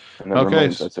third. And then Okay.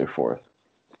 Ramones, I'd say fourth.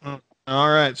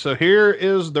 All right, so here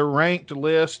is the ranked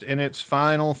list in its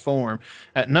final form.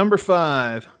 At number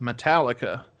 5,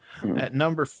 Metallica. At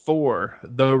number 4,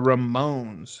 the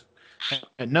Ramones.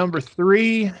 At number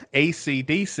 3,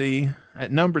 AC/DC.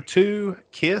 At number 2,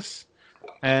 Kiss.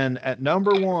 And at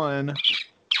number 1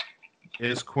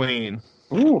 is Queen.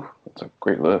 Ooh, that's a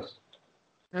great list.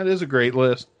 That is a great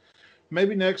list.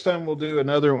 Maybe next time we'll do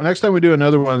another one. Next time we do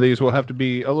another one of these, we'll have to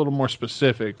be a little more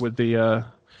specific with the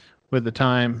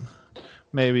time.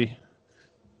 Maybe.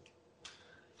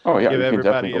 Oh yeah, give we can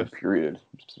everybody definitely go period.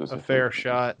 a fair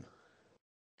shot.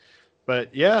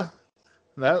 But yeah,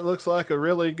 that looks like a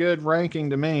really good ranking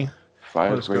to me.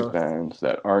 5 Let's great go. bands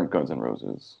that aren't Guns N'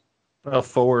 Roses. Well,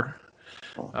 4.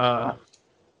 Oh,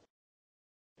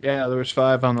 Yeah, there was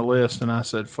 5 on the list, and I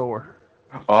said 4.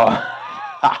 oh.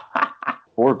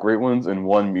 4 great ones and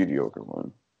 1 mediocre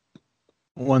one.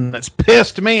 One that's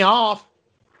pissed me off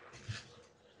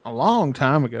a long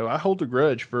time ago. I hold a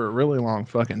grudge for a really long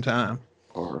fucking time.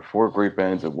 Or 4 great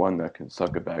bands and 1 that can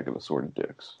suck a bag of assorted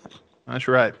dicks. That's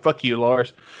right. Fuck you,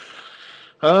 Lars.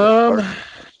 What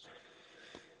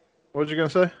was you gonna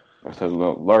say? I said,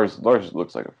 no, Lars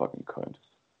looks like a fucking cunt.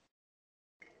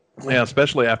 Yeah,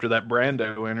 especially after that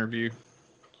Brando interview.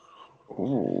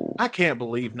 Ooh. I can't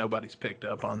believe nobody's picked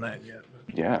up on that yet.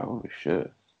 Yeah, holy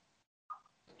shit.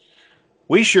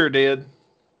 We sure did.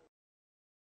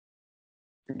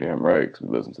 You're damn right, because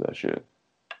we listen to that shit.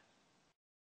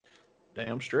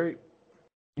 Damn straight.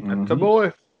 Mm-hmm. That's a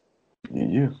boy.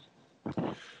 Yeah.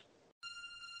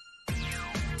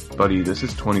 Buddy, this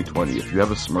is 2020. If you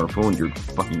have a smartphone, you're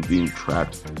fucking being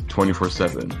tracked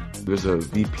 24/7. There's a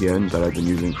VPN that I've been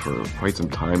using for quite some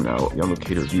time now, the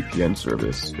Unlocator VPN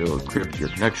service. It'll encrypt your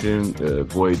connection, it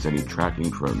avoids any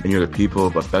tracking from any other people,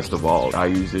 but best of all, I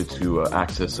use it to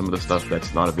access some of the stuff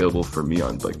that's not available for me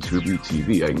on like Tubi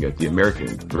TV. I can get the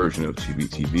American version of Tubi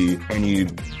TV, any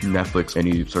Netflix,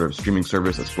 any sort of streaming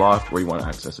service that's blocked, where you want to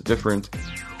access a different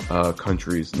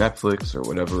country's Netflix or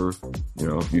whatever, you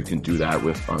know, you can do that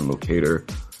with Unlocator.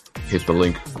 Hit the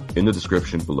link in the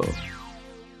description below.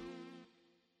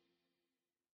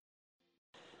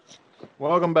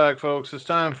 Welcome back, folks. It's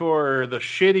time for the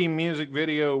shitty music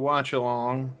video watch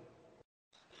along.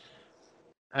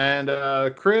 And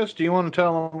Chris, do you want to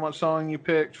tell them what song you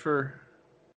picked for?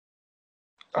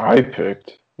 I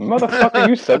picked. Motherfucker,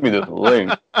 you sent me this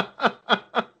link.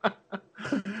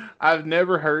 I've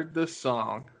never heard this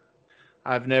song.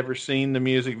 I've never seen the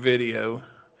music video.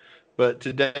 But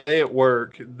today at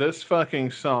work, this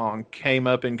fucking song came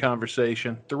up in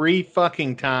conversation 3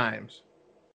 fucking times.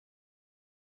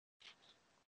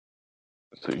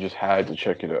 So you just had to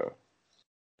check it out.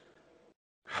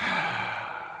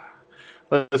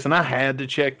 Listen, I had to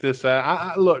check this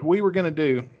out. Look, we were gonna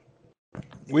do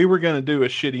a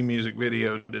shitty music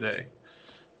video today.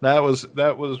 That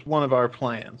was one of our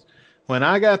plans. When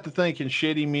I got to thinking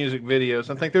shitty music videos,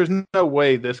 I think there's no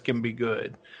way this can be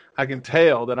good. I can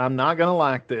tell that I'm not gonna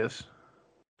like this.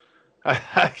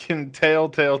 I can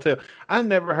tell. I've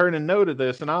never heard a note of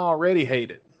this, and I already hate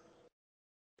it.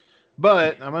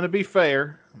 But I'm going to be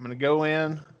fair. I'm going to go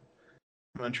in. I'm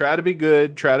going to try to be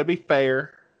good, try to be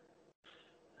fair.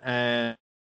 And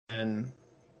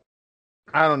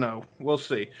I don't know. We'll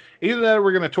see. Either that or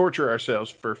we're going to torture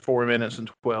ourselves for 4 minutes and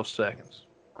 12 seconds.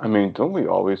 I mean, don't we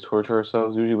always torture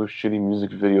ourselves usually with shitty music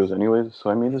videos anyways?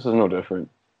 So, I mean, this is no different.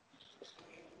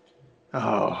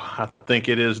 Oh, I think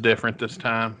it is different this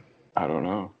time. I don't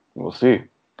know. We'll see.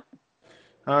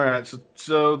 All right,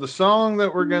 so the song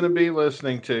that we're going to be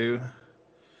listening to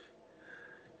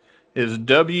is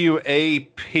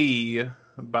WAP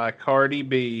by Cardi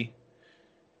B,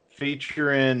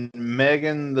 featuring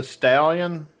Megan Thee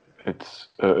Stallion. It's,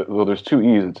 well, there's 2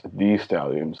 E's. It's The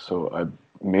Stallion, so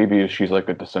maybe she's like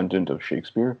a descendant of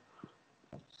Shakespeare.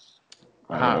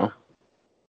 I don't know.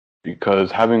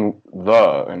 Because having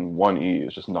the and 1 E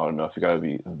is just not enough. You gotta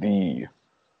be the.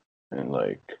 And,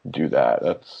 like, do that.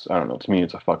 That's, I don't know. To me,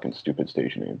 it's a fucking stupid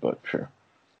stage name, but sure.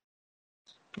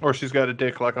 Or she's got a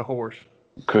dick like a horse.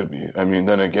 Could be. I mean,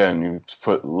 then again, you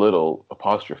put little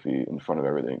apostrophe in front of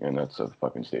everything, and that's a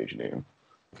fucking stage name.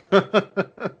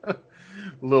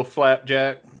 Little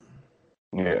Flapjack.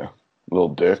 Yeah.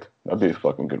 Little Dick. That'd be a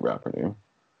fucking good rapper name.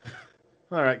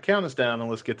 All right, count us down and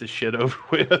let's get this shit over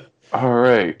with. All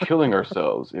right. Killing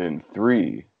ourselves in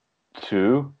 3,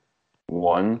 2,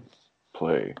 1,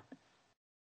 play.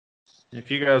 If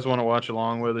you guys want to watch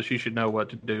along with us, you should know what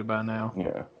to do by now.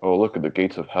 Yeah. Oh, look, at the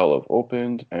gates of hell have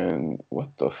opened, and what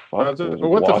the fuck?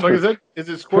 What the fuck is that? Is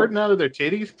it squirting out of their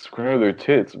titties? Squirting out of their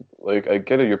tits. Like, I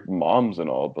get it, your moms and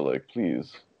all, but, like,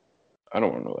 please. I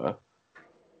don't want to know that.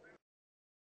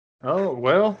 Oh,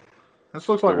 well, this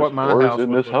looks like There's what my doors house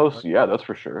in would this look house? like. Yeah, that's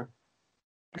for sure.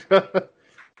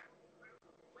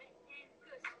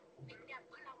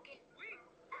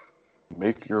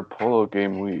 Make your polo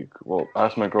game weak. Well,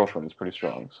 ask my girlfriend. It's pretty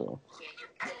strong, so.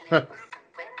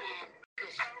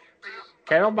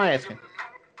 Carol Baskin.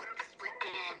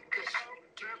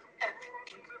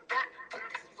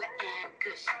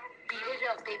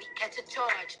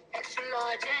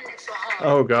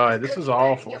 Oh, God, this is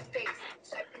awful.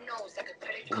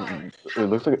 It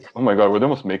looks like. Oh my god, were they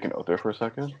almost making out there for a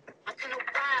second?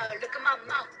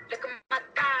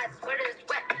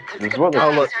 This is what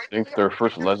I think their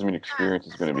first lesbian experience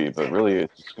is going to be, but really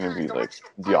it's going to be like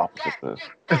the opposite of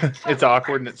this. It's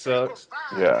awkward and it sucks.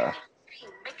 Yeah.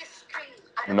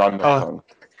 Not enough fun.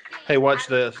 Hey, watch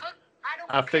this.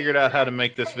 I figured out how to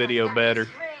make this video better.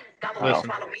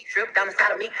 Listen.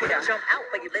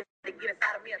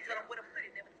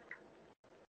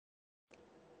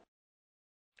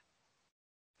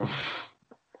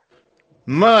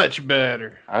 Much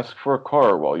better. Ask for a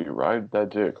car while you ride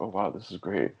that dick. Oh wow, this is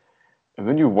great. And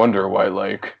then you wonder why,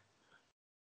 like,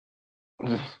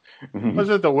 Was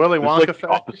it the Willy it's Wonka like the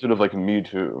factor? opposite of like Me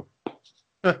Too.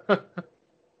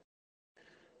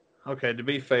 Okay, to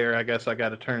be fair, I guess I got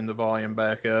to turn the volume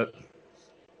back up.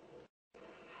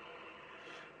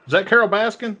 Is that Carol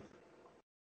Baskin?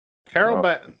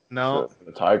 No,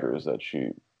 The tigers that she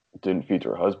didn't feed to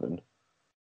her husband.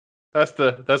 that's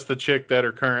the chick that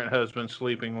her current husband's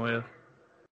sleeping with.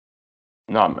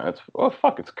 Nah, man, it's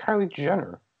Kylie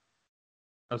Jenner.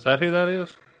 Is that who that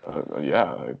is?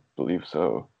 Yeah, I believe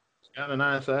so. She's got a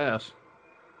nice ass.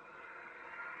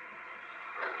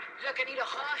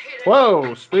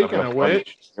 Whoa, speaking of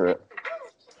which.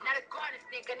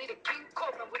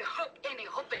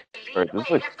 Right, this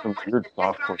is like some weird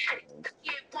softcore.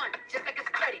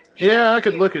 Yeah, I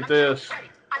could look at this.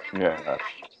 Yeah.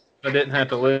 I didn't have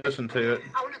to listen to it.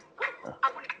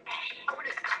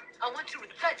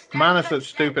 Minus that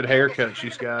stupid haircut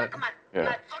she's got.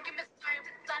 Yeah.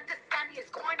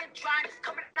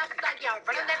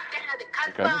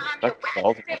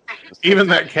 Even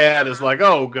that cat is like,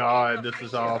 oh god, this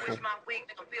is awful.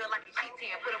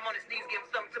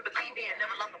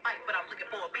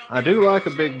 I do like a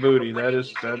big booty. That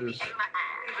is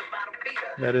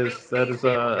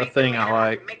a thing I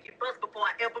like.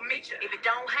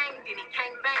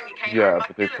 Yeah,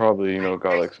 but they probably,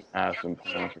 got like some ass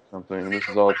implants or something. And this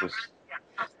is all just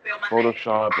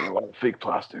Photoshop and a lot of fake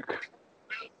plastic.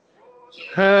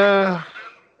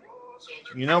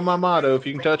 You know my motto, if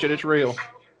you can touch it, it's real.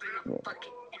 Yeah.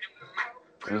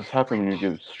 Does this happen when you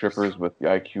give strippers with the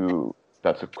IQ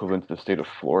that's equivalent to the state of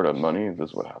Florida money?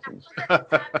 This is what happens.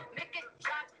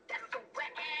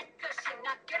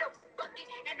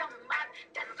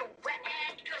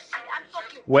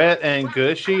 Wet and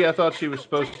gushy? I thought she was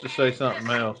supposed to say something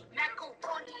else.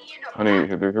 Honey,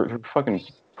 her fucking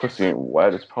pussy ain't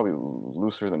wet. It's probably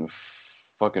looser than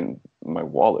fucking my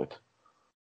wallet.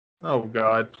 Oh,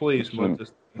 God, please move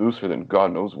this. Looser than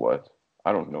God knows what.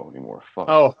 I don't know anymore. Fuck.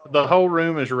 Oh, the whole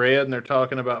room is red and they're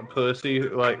talking about pussy.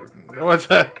 Like, what's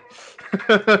that?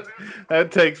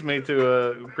 That takes me to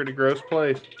a pretty gross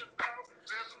place.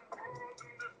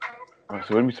 So I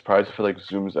wouldn't be surprised if it like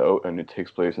zooms out and it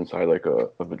takes place inside like a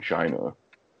vagina.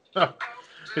 Oh,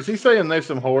 is he saying there's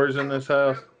some whores in this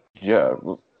house? Yeah,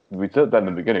 we said that in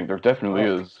the beginning. There definitely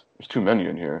is. There's too many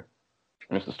in here.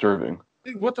 And it's disturbing.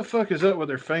 Dude, what the fuck is up with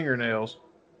their fingernails?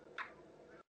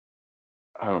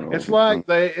 I don't know. It's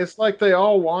like they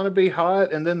all want to be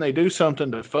hot and then they do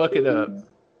something to fuck it up.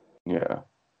 Yeah.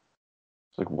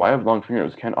 It's like, why have long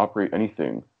fingernails? Can't operate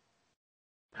anything.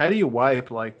 How do you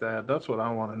wipe like that? That's what I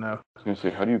want to know. I was going to say,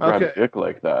 how do you grab a dick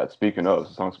like that? Speaking of,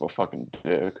 it's not about fucking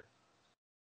dick.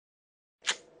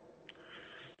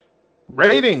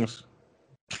 Ratings.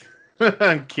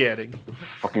 I'm kidding.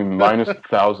 Fucking minus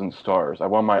 1,000 stars. I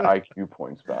want my IQ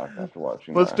points back after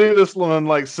watching Let's that. do this one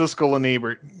like Siskel and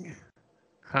Ebert.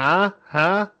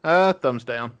 Thumbs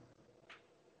down.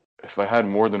 If I had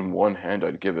more than one hand,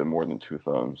 I'd give it more than 2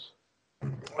 thumbs.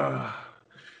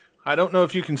 I don't know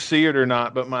if you can see it or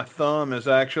not, but my thumb is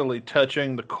actually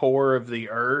touching the core of the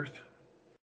earth.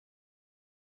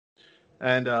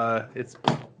 And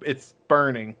it's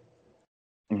burning.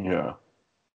 Yeah.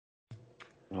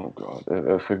 Oh, God.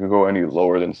 If it could go any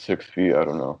lower than 6 feet, I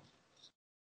don't know.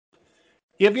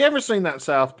 Have you ever seen that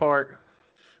South Park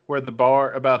where the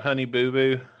bar about Honey Boo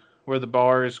Boo, where the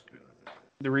bar is,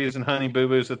 the reason Honey Boo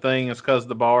Boo is a thing is because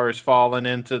the bar is falling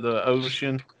into the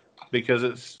ocean because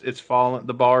it's fallen,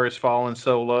 the bar is falling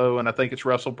so low, and I think it's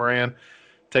Russell Brand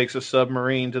takes a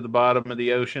submarine to the bottom of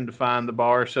the ocean to find the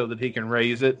bar so that he can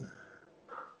raise it.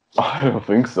 I don't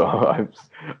think so.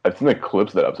 I've seen like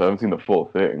clips of that episode. I haven't seen the full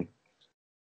thing.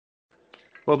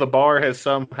 Well, the bar has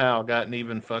somehow gotten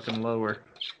even fucking lower.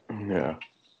 Yeah.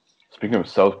 Speaking of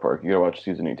South Park, you gotta watch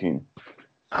season 18.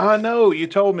 I know, you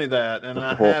told me that, and With I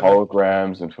the whole haven't.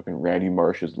 holograms and fucking Randy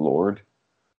Marsh's Lord.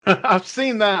 I've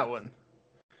seen that one.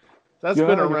 That's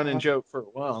been a running joke for a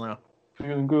while now.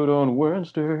 Feeling good on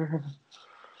Wednesday.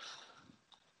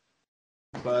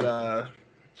 But,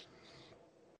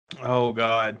 oh,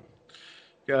 God.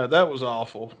 God, that was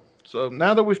awful. So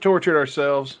now that we've tortured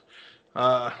ourselves,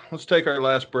 let's take our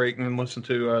last break and listen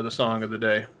to the song of the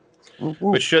day.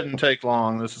 Which shouldn't take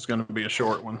long. This is going to be a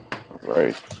short one.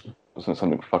 Right. Listen to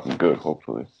something fucking good,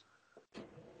 hopefully.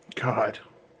 God.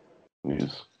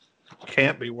 Please.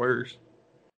 Can't be worse.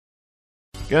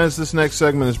 Guys, this next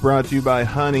segment is brought to you by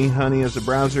Honey. Honey is a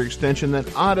browser extension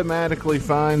that automatically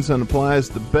finds and applies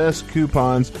the best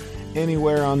coupons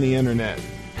anywhere on the internet.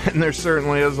 And there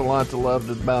certainly is a lot to love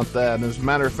about that. And as a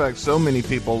matter of fact, so many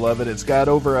people love it, it's got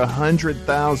over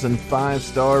 100,000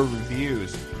 5-star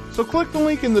reviews. So click the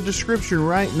link in the description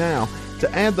right now to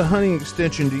add the Honey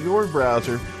extension to your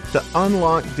browser to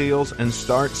unlock deals and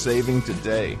start saving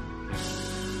today.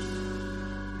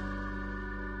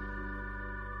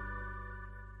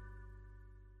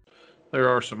 There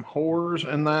are some whores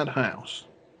in that house.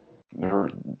 There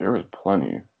was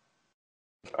plenty.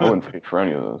 I wouldn't pay for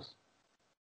any of those.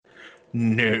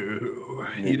 No.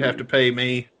 You'd have to pay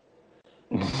me.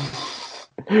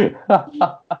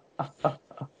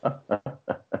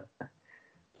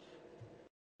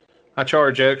 I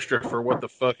charge extra for what the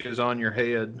fuck is on your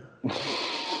head.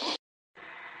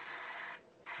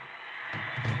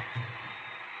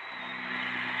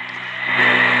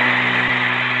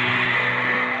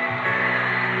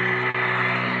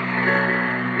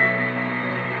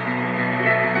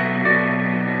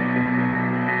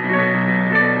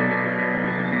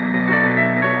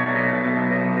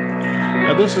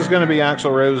 Now this is going to be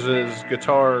Axl Rose's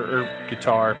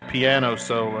piano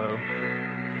solo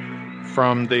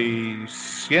from the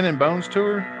Skin and Bones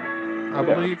tour, I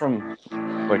believe. From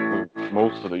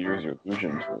most of the Years of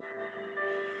Illusion tour.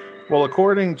 Well,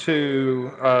 according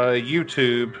to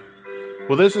YouTube,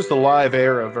 this is the Live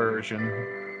Era version,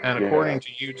 and according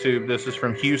to YouTube, this is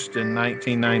from Houston,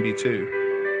 1992.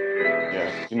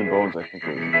 Yeah, Skin and Bones, I think,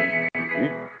 was...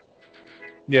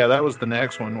 Yeah, that was the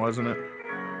next one, wasn't it?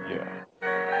 Yeah.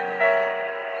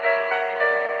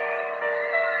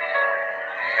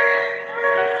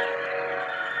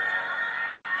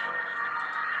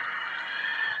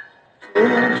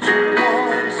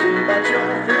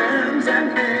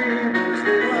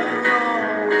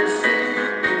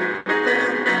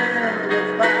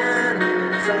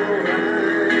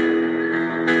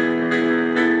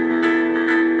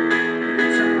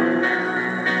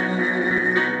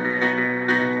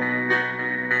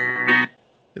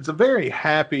 It's a very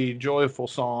happy, joyful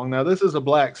song. Now, this is a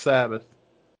Black Sabbath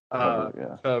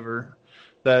cover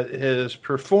that is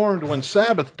performed when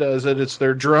Sabbath does it. It's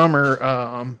their drummer,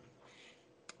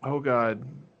 oh, God.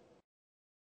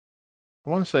 I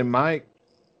want to say Mike.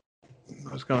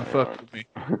 I was going to fuck with me.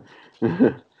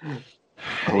 I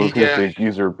was going to say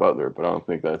Geezer Butler, but I don't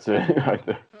think that's it. I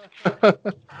was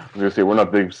going to say, we're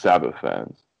not big Sabbath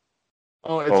fans.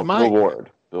 Oh, it's Mike. Bill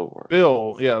Ward.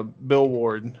 Bill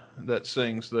Ward that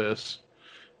sings this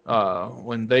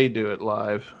when they do it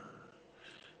live.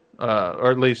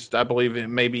 Or at least I believe it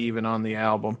maybe even on the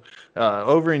album.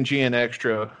 Over in GN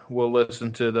Extra, we'll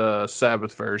listen to the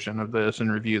Sabbath version of this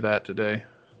and review that today.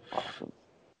 Awesome.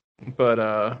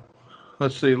 But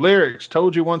let's see. Lyrics.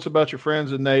 Told you once about your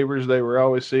friends and neighbors. They were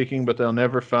always seeking, but they'll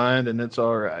never find, and it's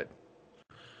all right.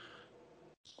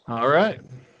 All right.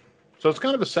 So it's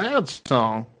kind of a sad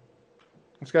song.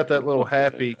 It's got that little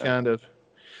happy kind of...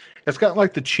 It's got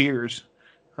like the Cheers.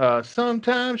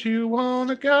 Sometimes you want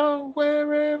to go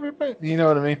where everybody... You know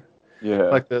what I mean? Yeah.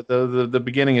 Like the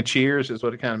beginning of Cheers is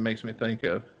what it kind of makes me think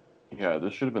of. Yeah,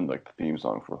 this should have been like the theme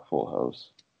song for Full House.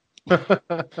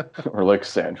 Or like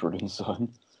Sanford and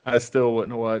Son. I still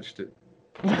wouldn't have watched it.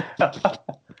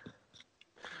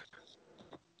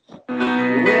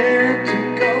 Where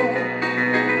to go,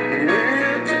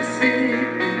 where to see,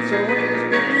 it's always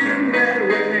been that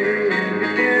way, and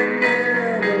it can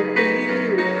never be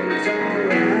when it's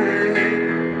alright.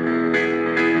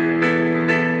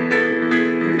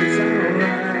 It's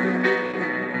alright.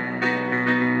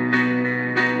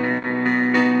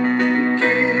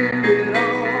 Keep it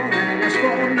on and ask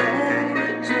for no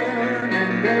return,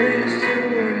 and very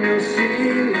soon you'll see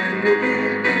and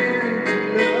you'll begin to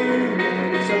learn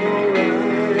that it's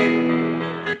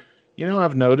alright. You know,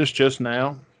 I've noticed just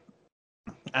now,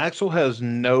 Axl has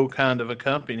no kind of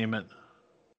accompaniment.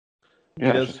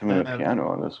 Yeah, it's just him and a piano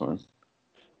on this one.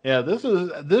 Yeah, this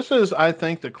is I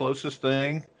think the closest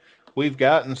thing we've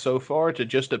gotten so far to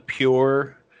just a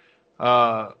pure,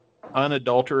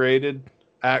 unadulterated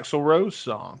Axl Rose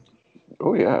song.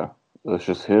 Oh yeah, it's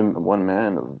just him, one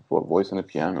man, a voice and a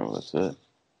piano. That's it.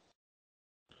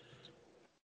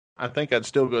 I think I'd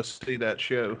still go see that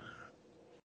show.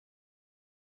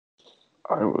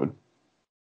 I would.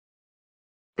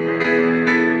 It's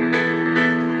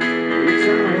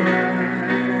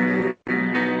alright.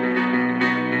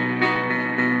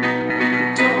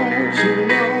 Don't you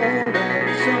know that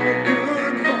it's so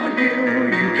good for you?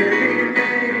 You can be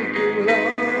making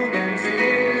love and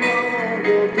singing all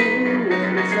you'll do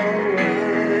when it's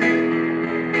alright.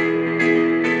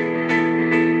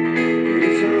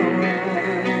 It's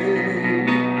alright.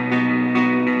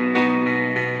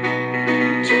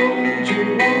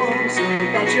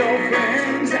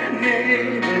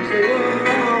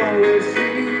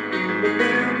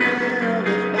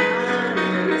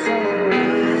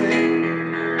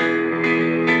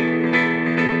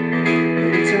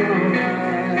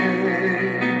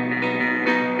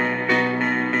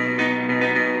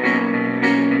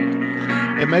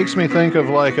 makes me think of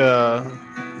like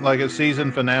a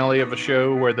season finale of a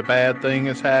show where the bad thing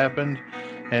has happened,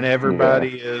 and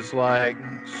everybody is like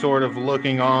sort of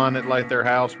looking on at like their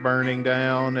house burning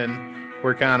down, and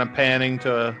we're kind of panning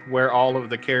to where all of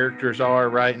the characters are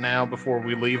right now before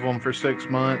we leave them for 6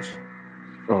 months.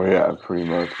 Oh yeah, pretty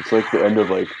much. It's like the end of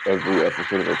like every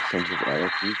episode of like Sons of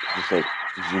Anarchy. Just like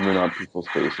zoom in on people's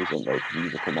faces and like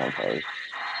musical montage.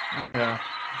 Yeah.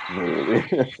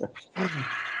 Literally.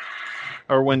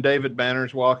 Or when David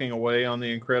Banner's walking away on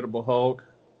the Incredible Hulk.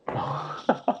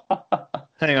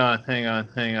 Hang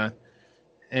on.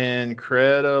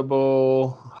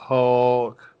 Incredible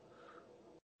Hulk.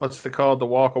 What's it called? The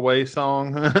Walk Away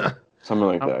song? Something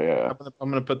like that, yeah. I'm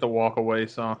gonna put the Walk Away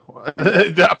song.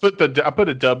 I put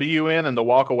a W in, and the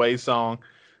Walk Away song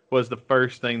was the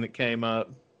first thing that came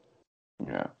up.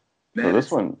 Yeah. So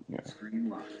this one, yeah.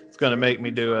 It's gonna make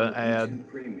me do an ad.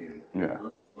 Yeah.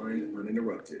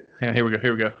 Yeah, here we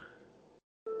go.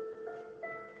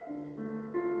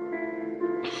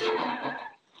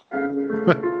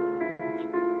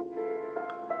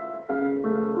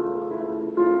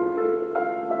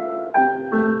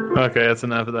 Okay, that's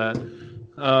enough of that.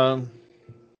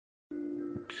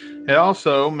 It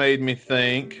also made me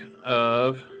think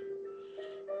of,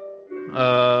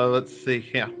 let's see,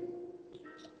 yeah,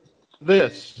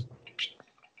 this.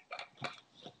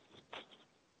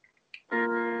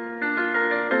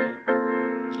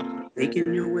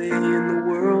 Making your way in the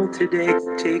world today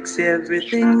takes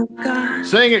everything you got.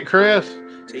 Sing it, Chris.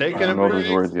 Taking I a don't know those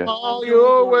break words from yet. all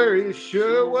your worries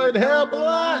sure would help a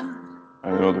lot.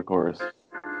 I know the chorus.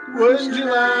 Wouldn't you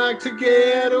like to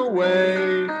get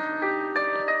away?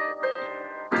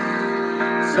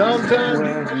 Sometimes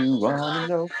Where you wanna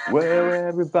know, where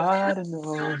everybody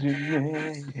knows your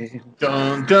name.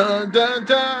 dun dun dun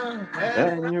dun.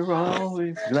 And you're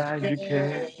always glad you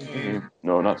came.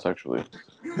 No, not sexually.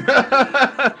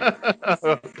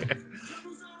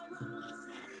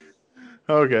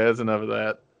 Okay, that's enough of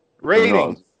that. No,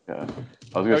 Ratings. yeah.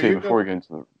 I was gonna say before we get into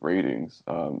the ratings,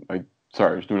 I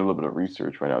just doing a little bit of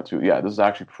research right now too. Yeah, this is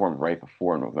actually performed right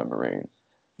before November Rain.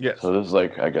 Yes. So this is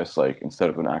like, I guess, like instead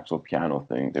of an actual piano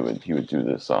thing, he would do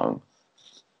this song.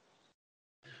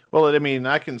 Well, I mean,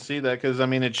 I can see that because I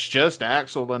mean, it's just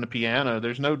Axl and a piano.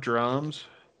 There's no drums.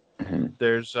 Mm-hmm.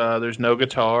 There's no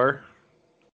guitar.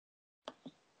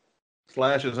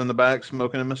 Slash is in the back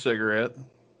smoking him a cigarette.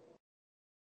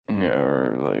 Yeah,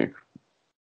 or like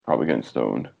probably getting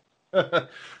stoned.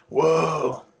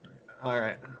 Whoa! All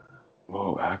right.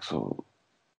 Whoa, Axl!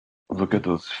 Look at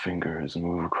those fingers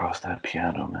move across that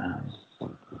piano, man.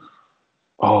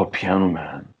 Oh, Piano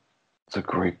Man! It's a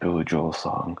great Billy Joel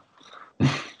song.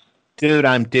 Dude,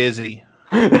 I'm dizzy.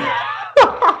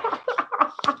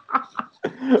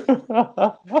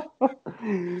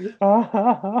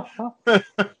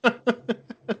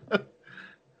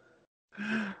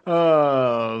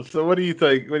 Oh, so what do you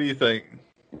think?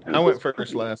 I went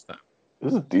first last time.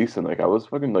 This is decent. Like I was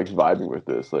fucking like vibing with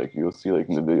this. Like you'll see like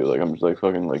in the video, like I'm just like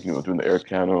fucking like doing the air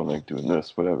piano and like doing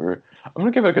this, whatever. I'm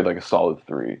gonna give it like a solid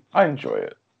 3. I enjoy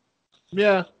it.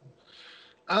 Yeah.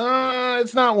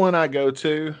 It's not one I go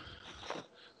to.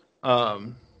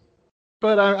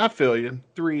 But I feel you.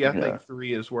 3, I think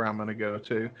 3 is where I'm gonna go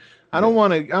to. I don't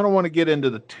want to get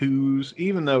into the 2s,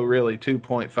 even though really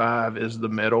 2.5 is the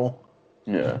middle.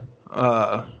 Yeah.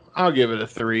 I'll give it a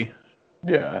 3.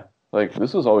 Yeah. Like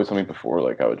this was always something before.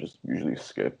 Like I would just usually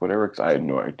skip whatever because I had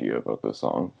no idea about this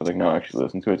song. But like now I actually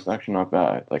listen to it. It's actually not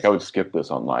bad. Like I would skip this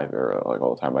on Live Era like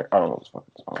all the time. Like I don't know this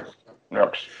fucking song.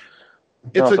 Next.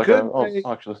 It's a good I'll way.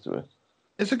 actually listen to it.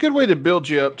 It's a good way to build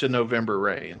you up to November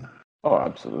Rain. Oh,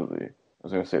 absolutely. I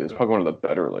was gonna say this is probably one of the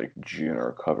better like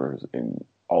GNR covers in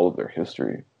all of their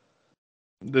history.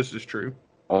 This is true.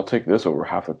 I'll take this over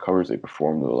half the covers they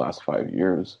performed in the last 5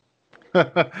 years.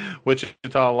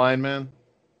 Wichita Lineman.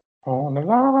 On the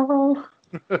line.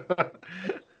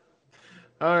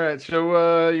 All right,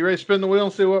 so you ready to spin the wheel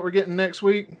and see what we're getting next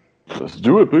week? Let's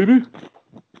do it, baby.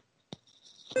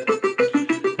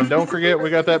 And don't forget,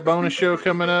 we got that bonus show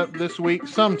coming up this week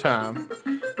sometime.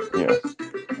 Yes.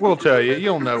 We'll tell you.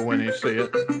 You'll know when you see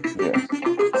it. Yes.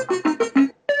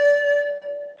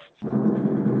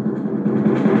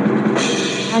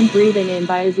 I'm Breathing In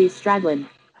by Izzy Stradlin.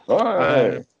 All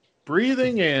right.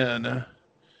 Breathing In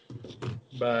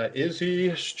by Izzy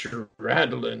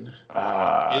Stradlin.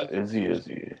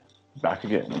 Izzy. Back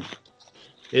again.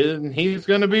 And he's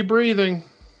going to be breathing.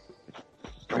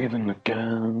 Breathing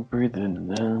again,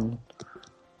 breathing in.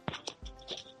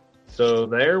 So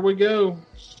there we go.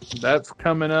 That's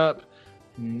coming up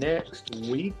next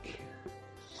week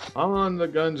on the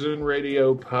Guns N'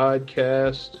 Radio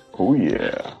podcast. Oh,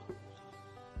 yeah.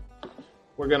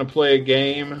 we're going to play a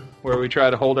game where we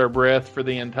try to hold our breath for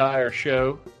the entire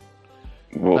show.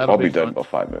 Well, That'll I'll be be done fun. in about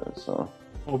 5 minutes, so.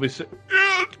 We'll be yeah,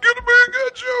 it's going to be a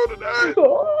good show tonight.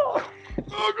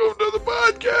 Welcome to the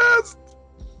podcast.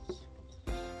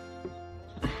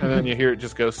 And then you hear it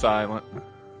just go silent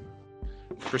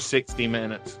for 60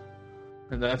 minutes.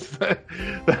 And that's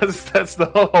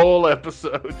the whole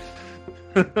episode.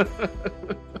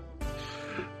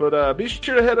 But be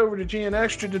sure to head over to GN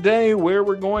Extra today, where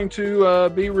we're going to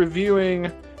be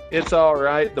reviewing It's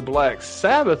Alright, the Black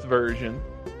Sabbath version.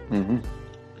 Mm-hmm.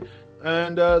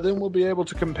 And then we'll be able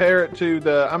to compare it to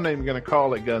the, I'm not even going to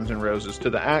call it Guns N' Roses, to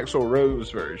the Axl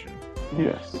Rose version.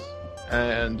 Yes.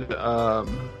 And,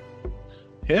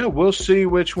 yeah, we'll see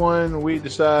which one we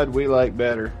decide we like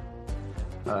better.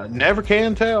 Never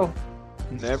can tell.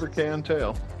 Never can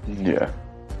tell. Yeah.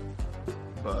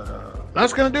 But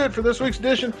that's going to do it for this week's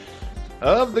edition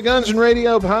of the Guns N'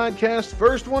 Radio podcast,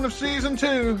 first one of season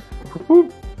 2.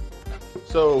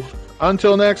 So,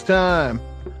 until next time,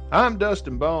 I'm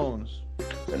Dustin Bones.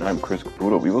 And I'm Chris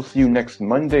Caputo. We will see you next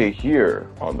Monday here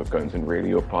on the Guns N'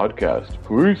 Radio podcast.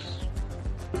 Peace.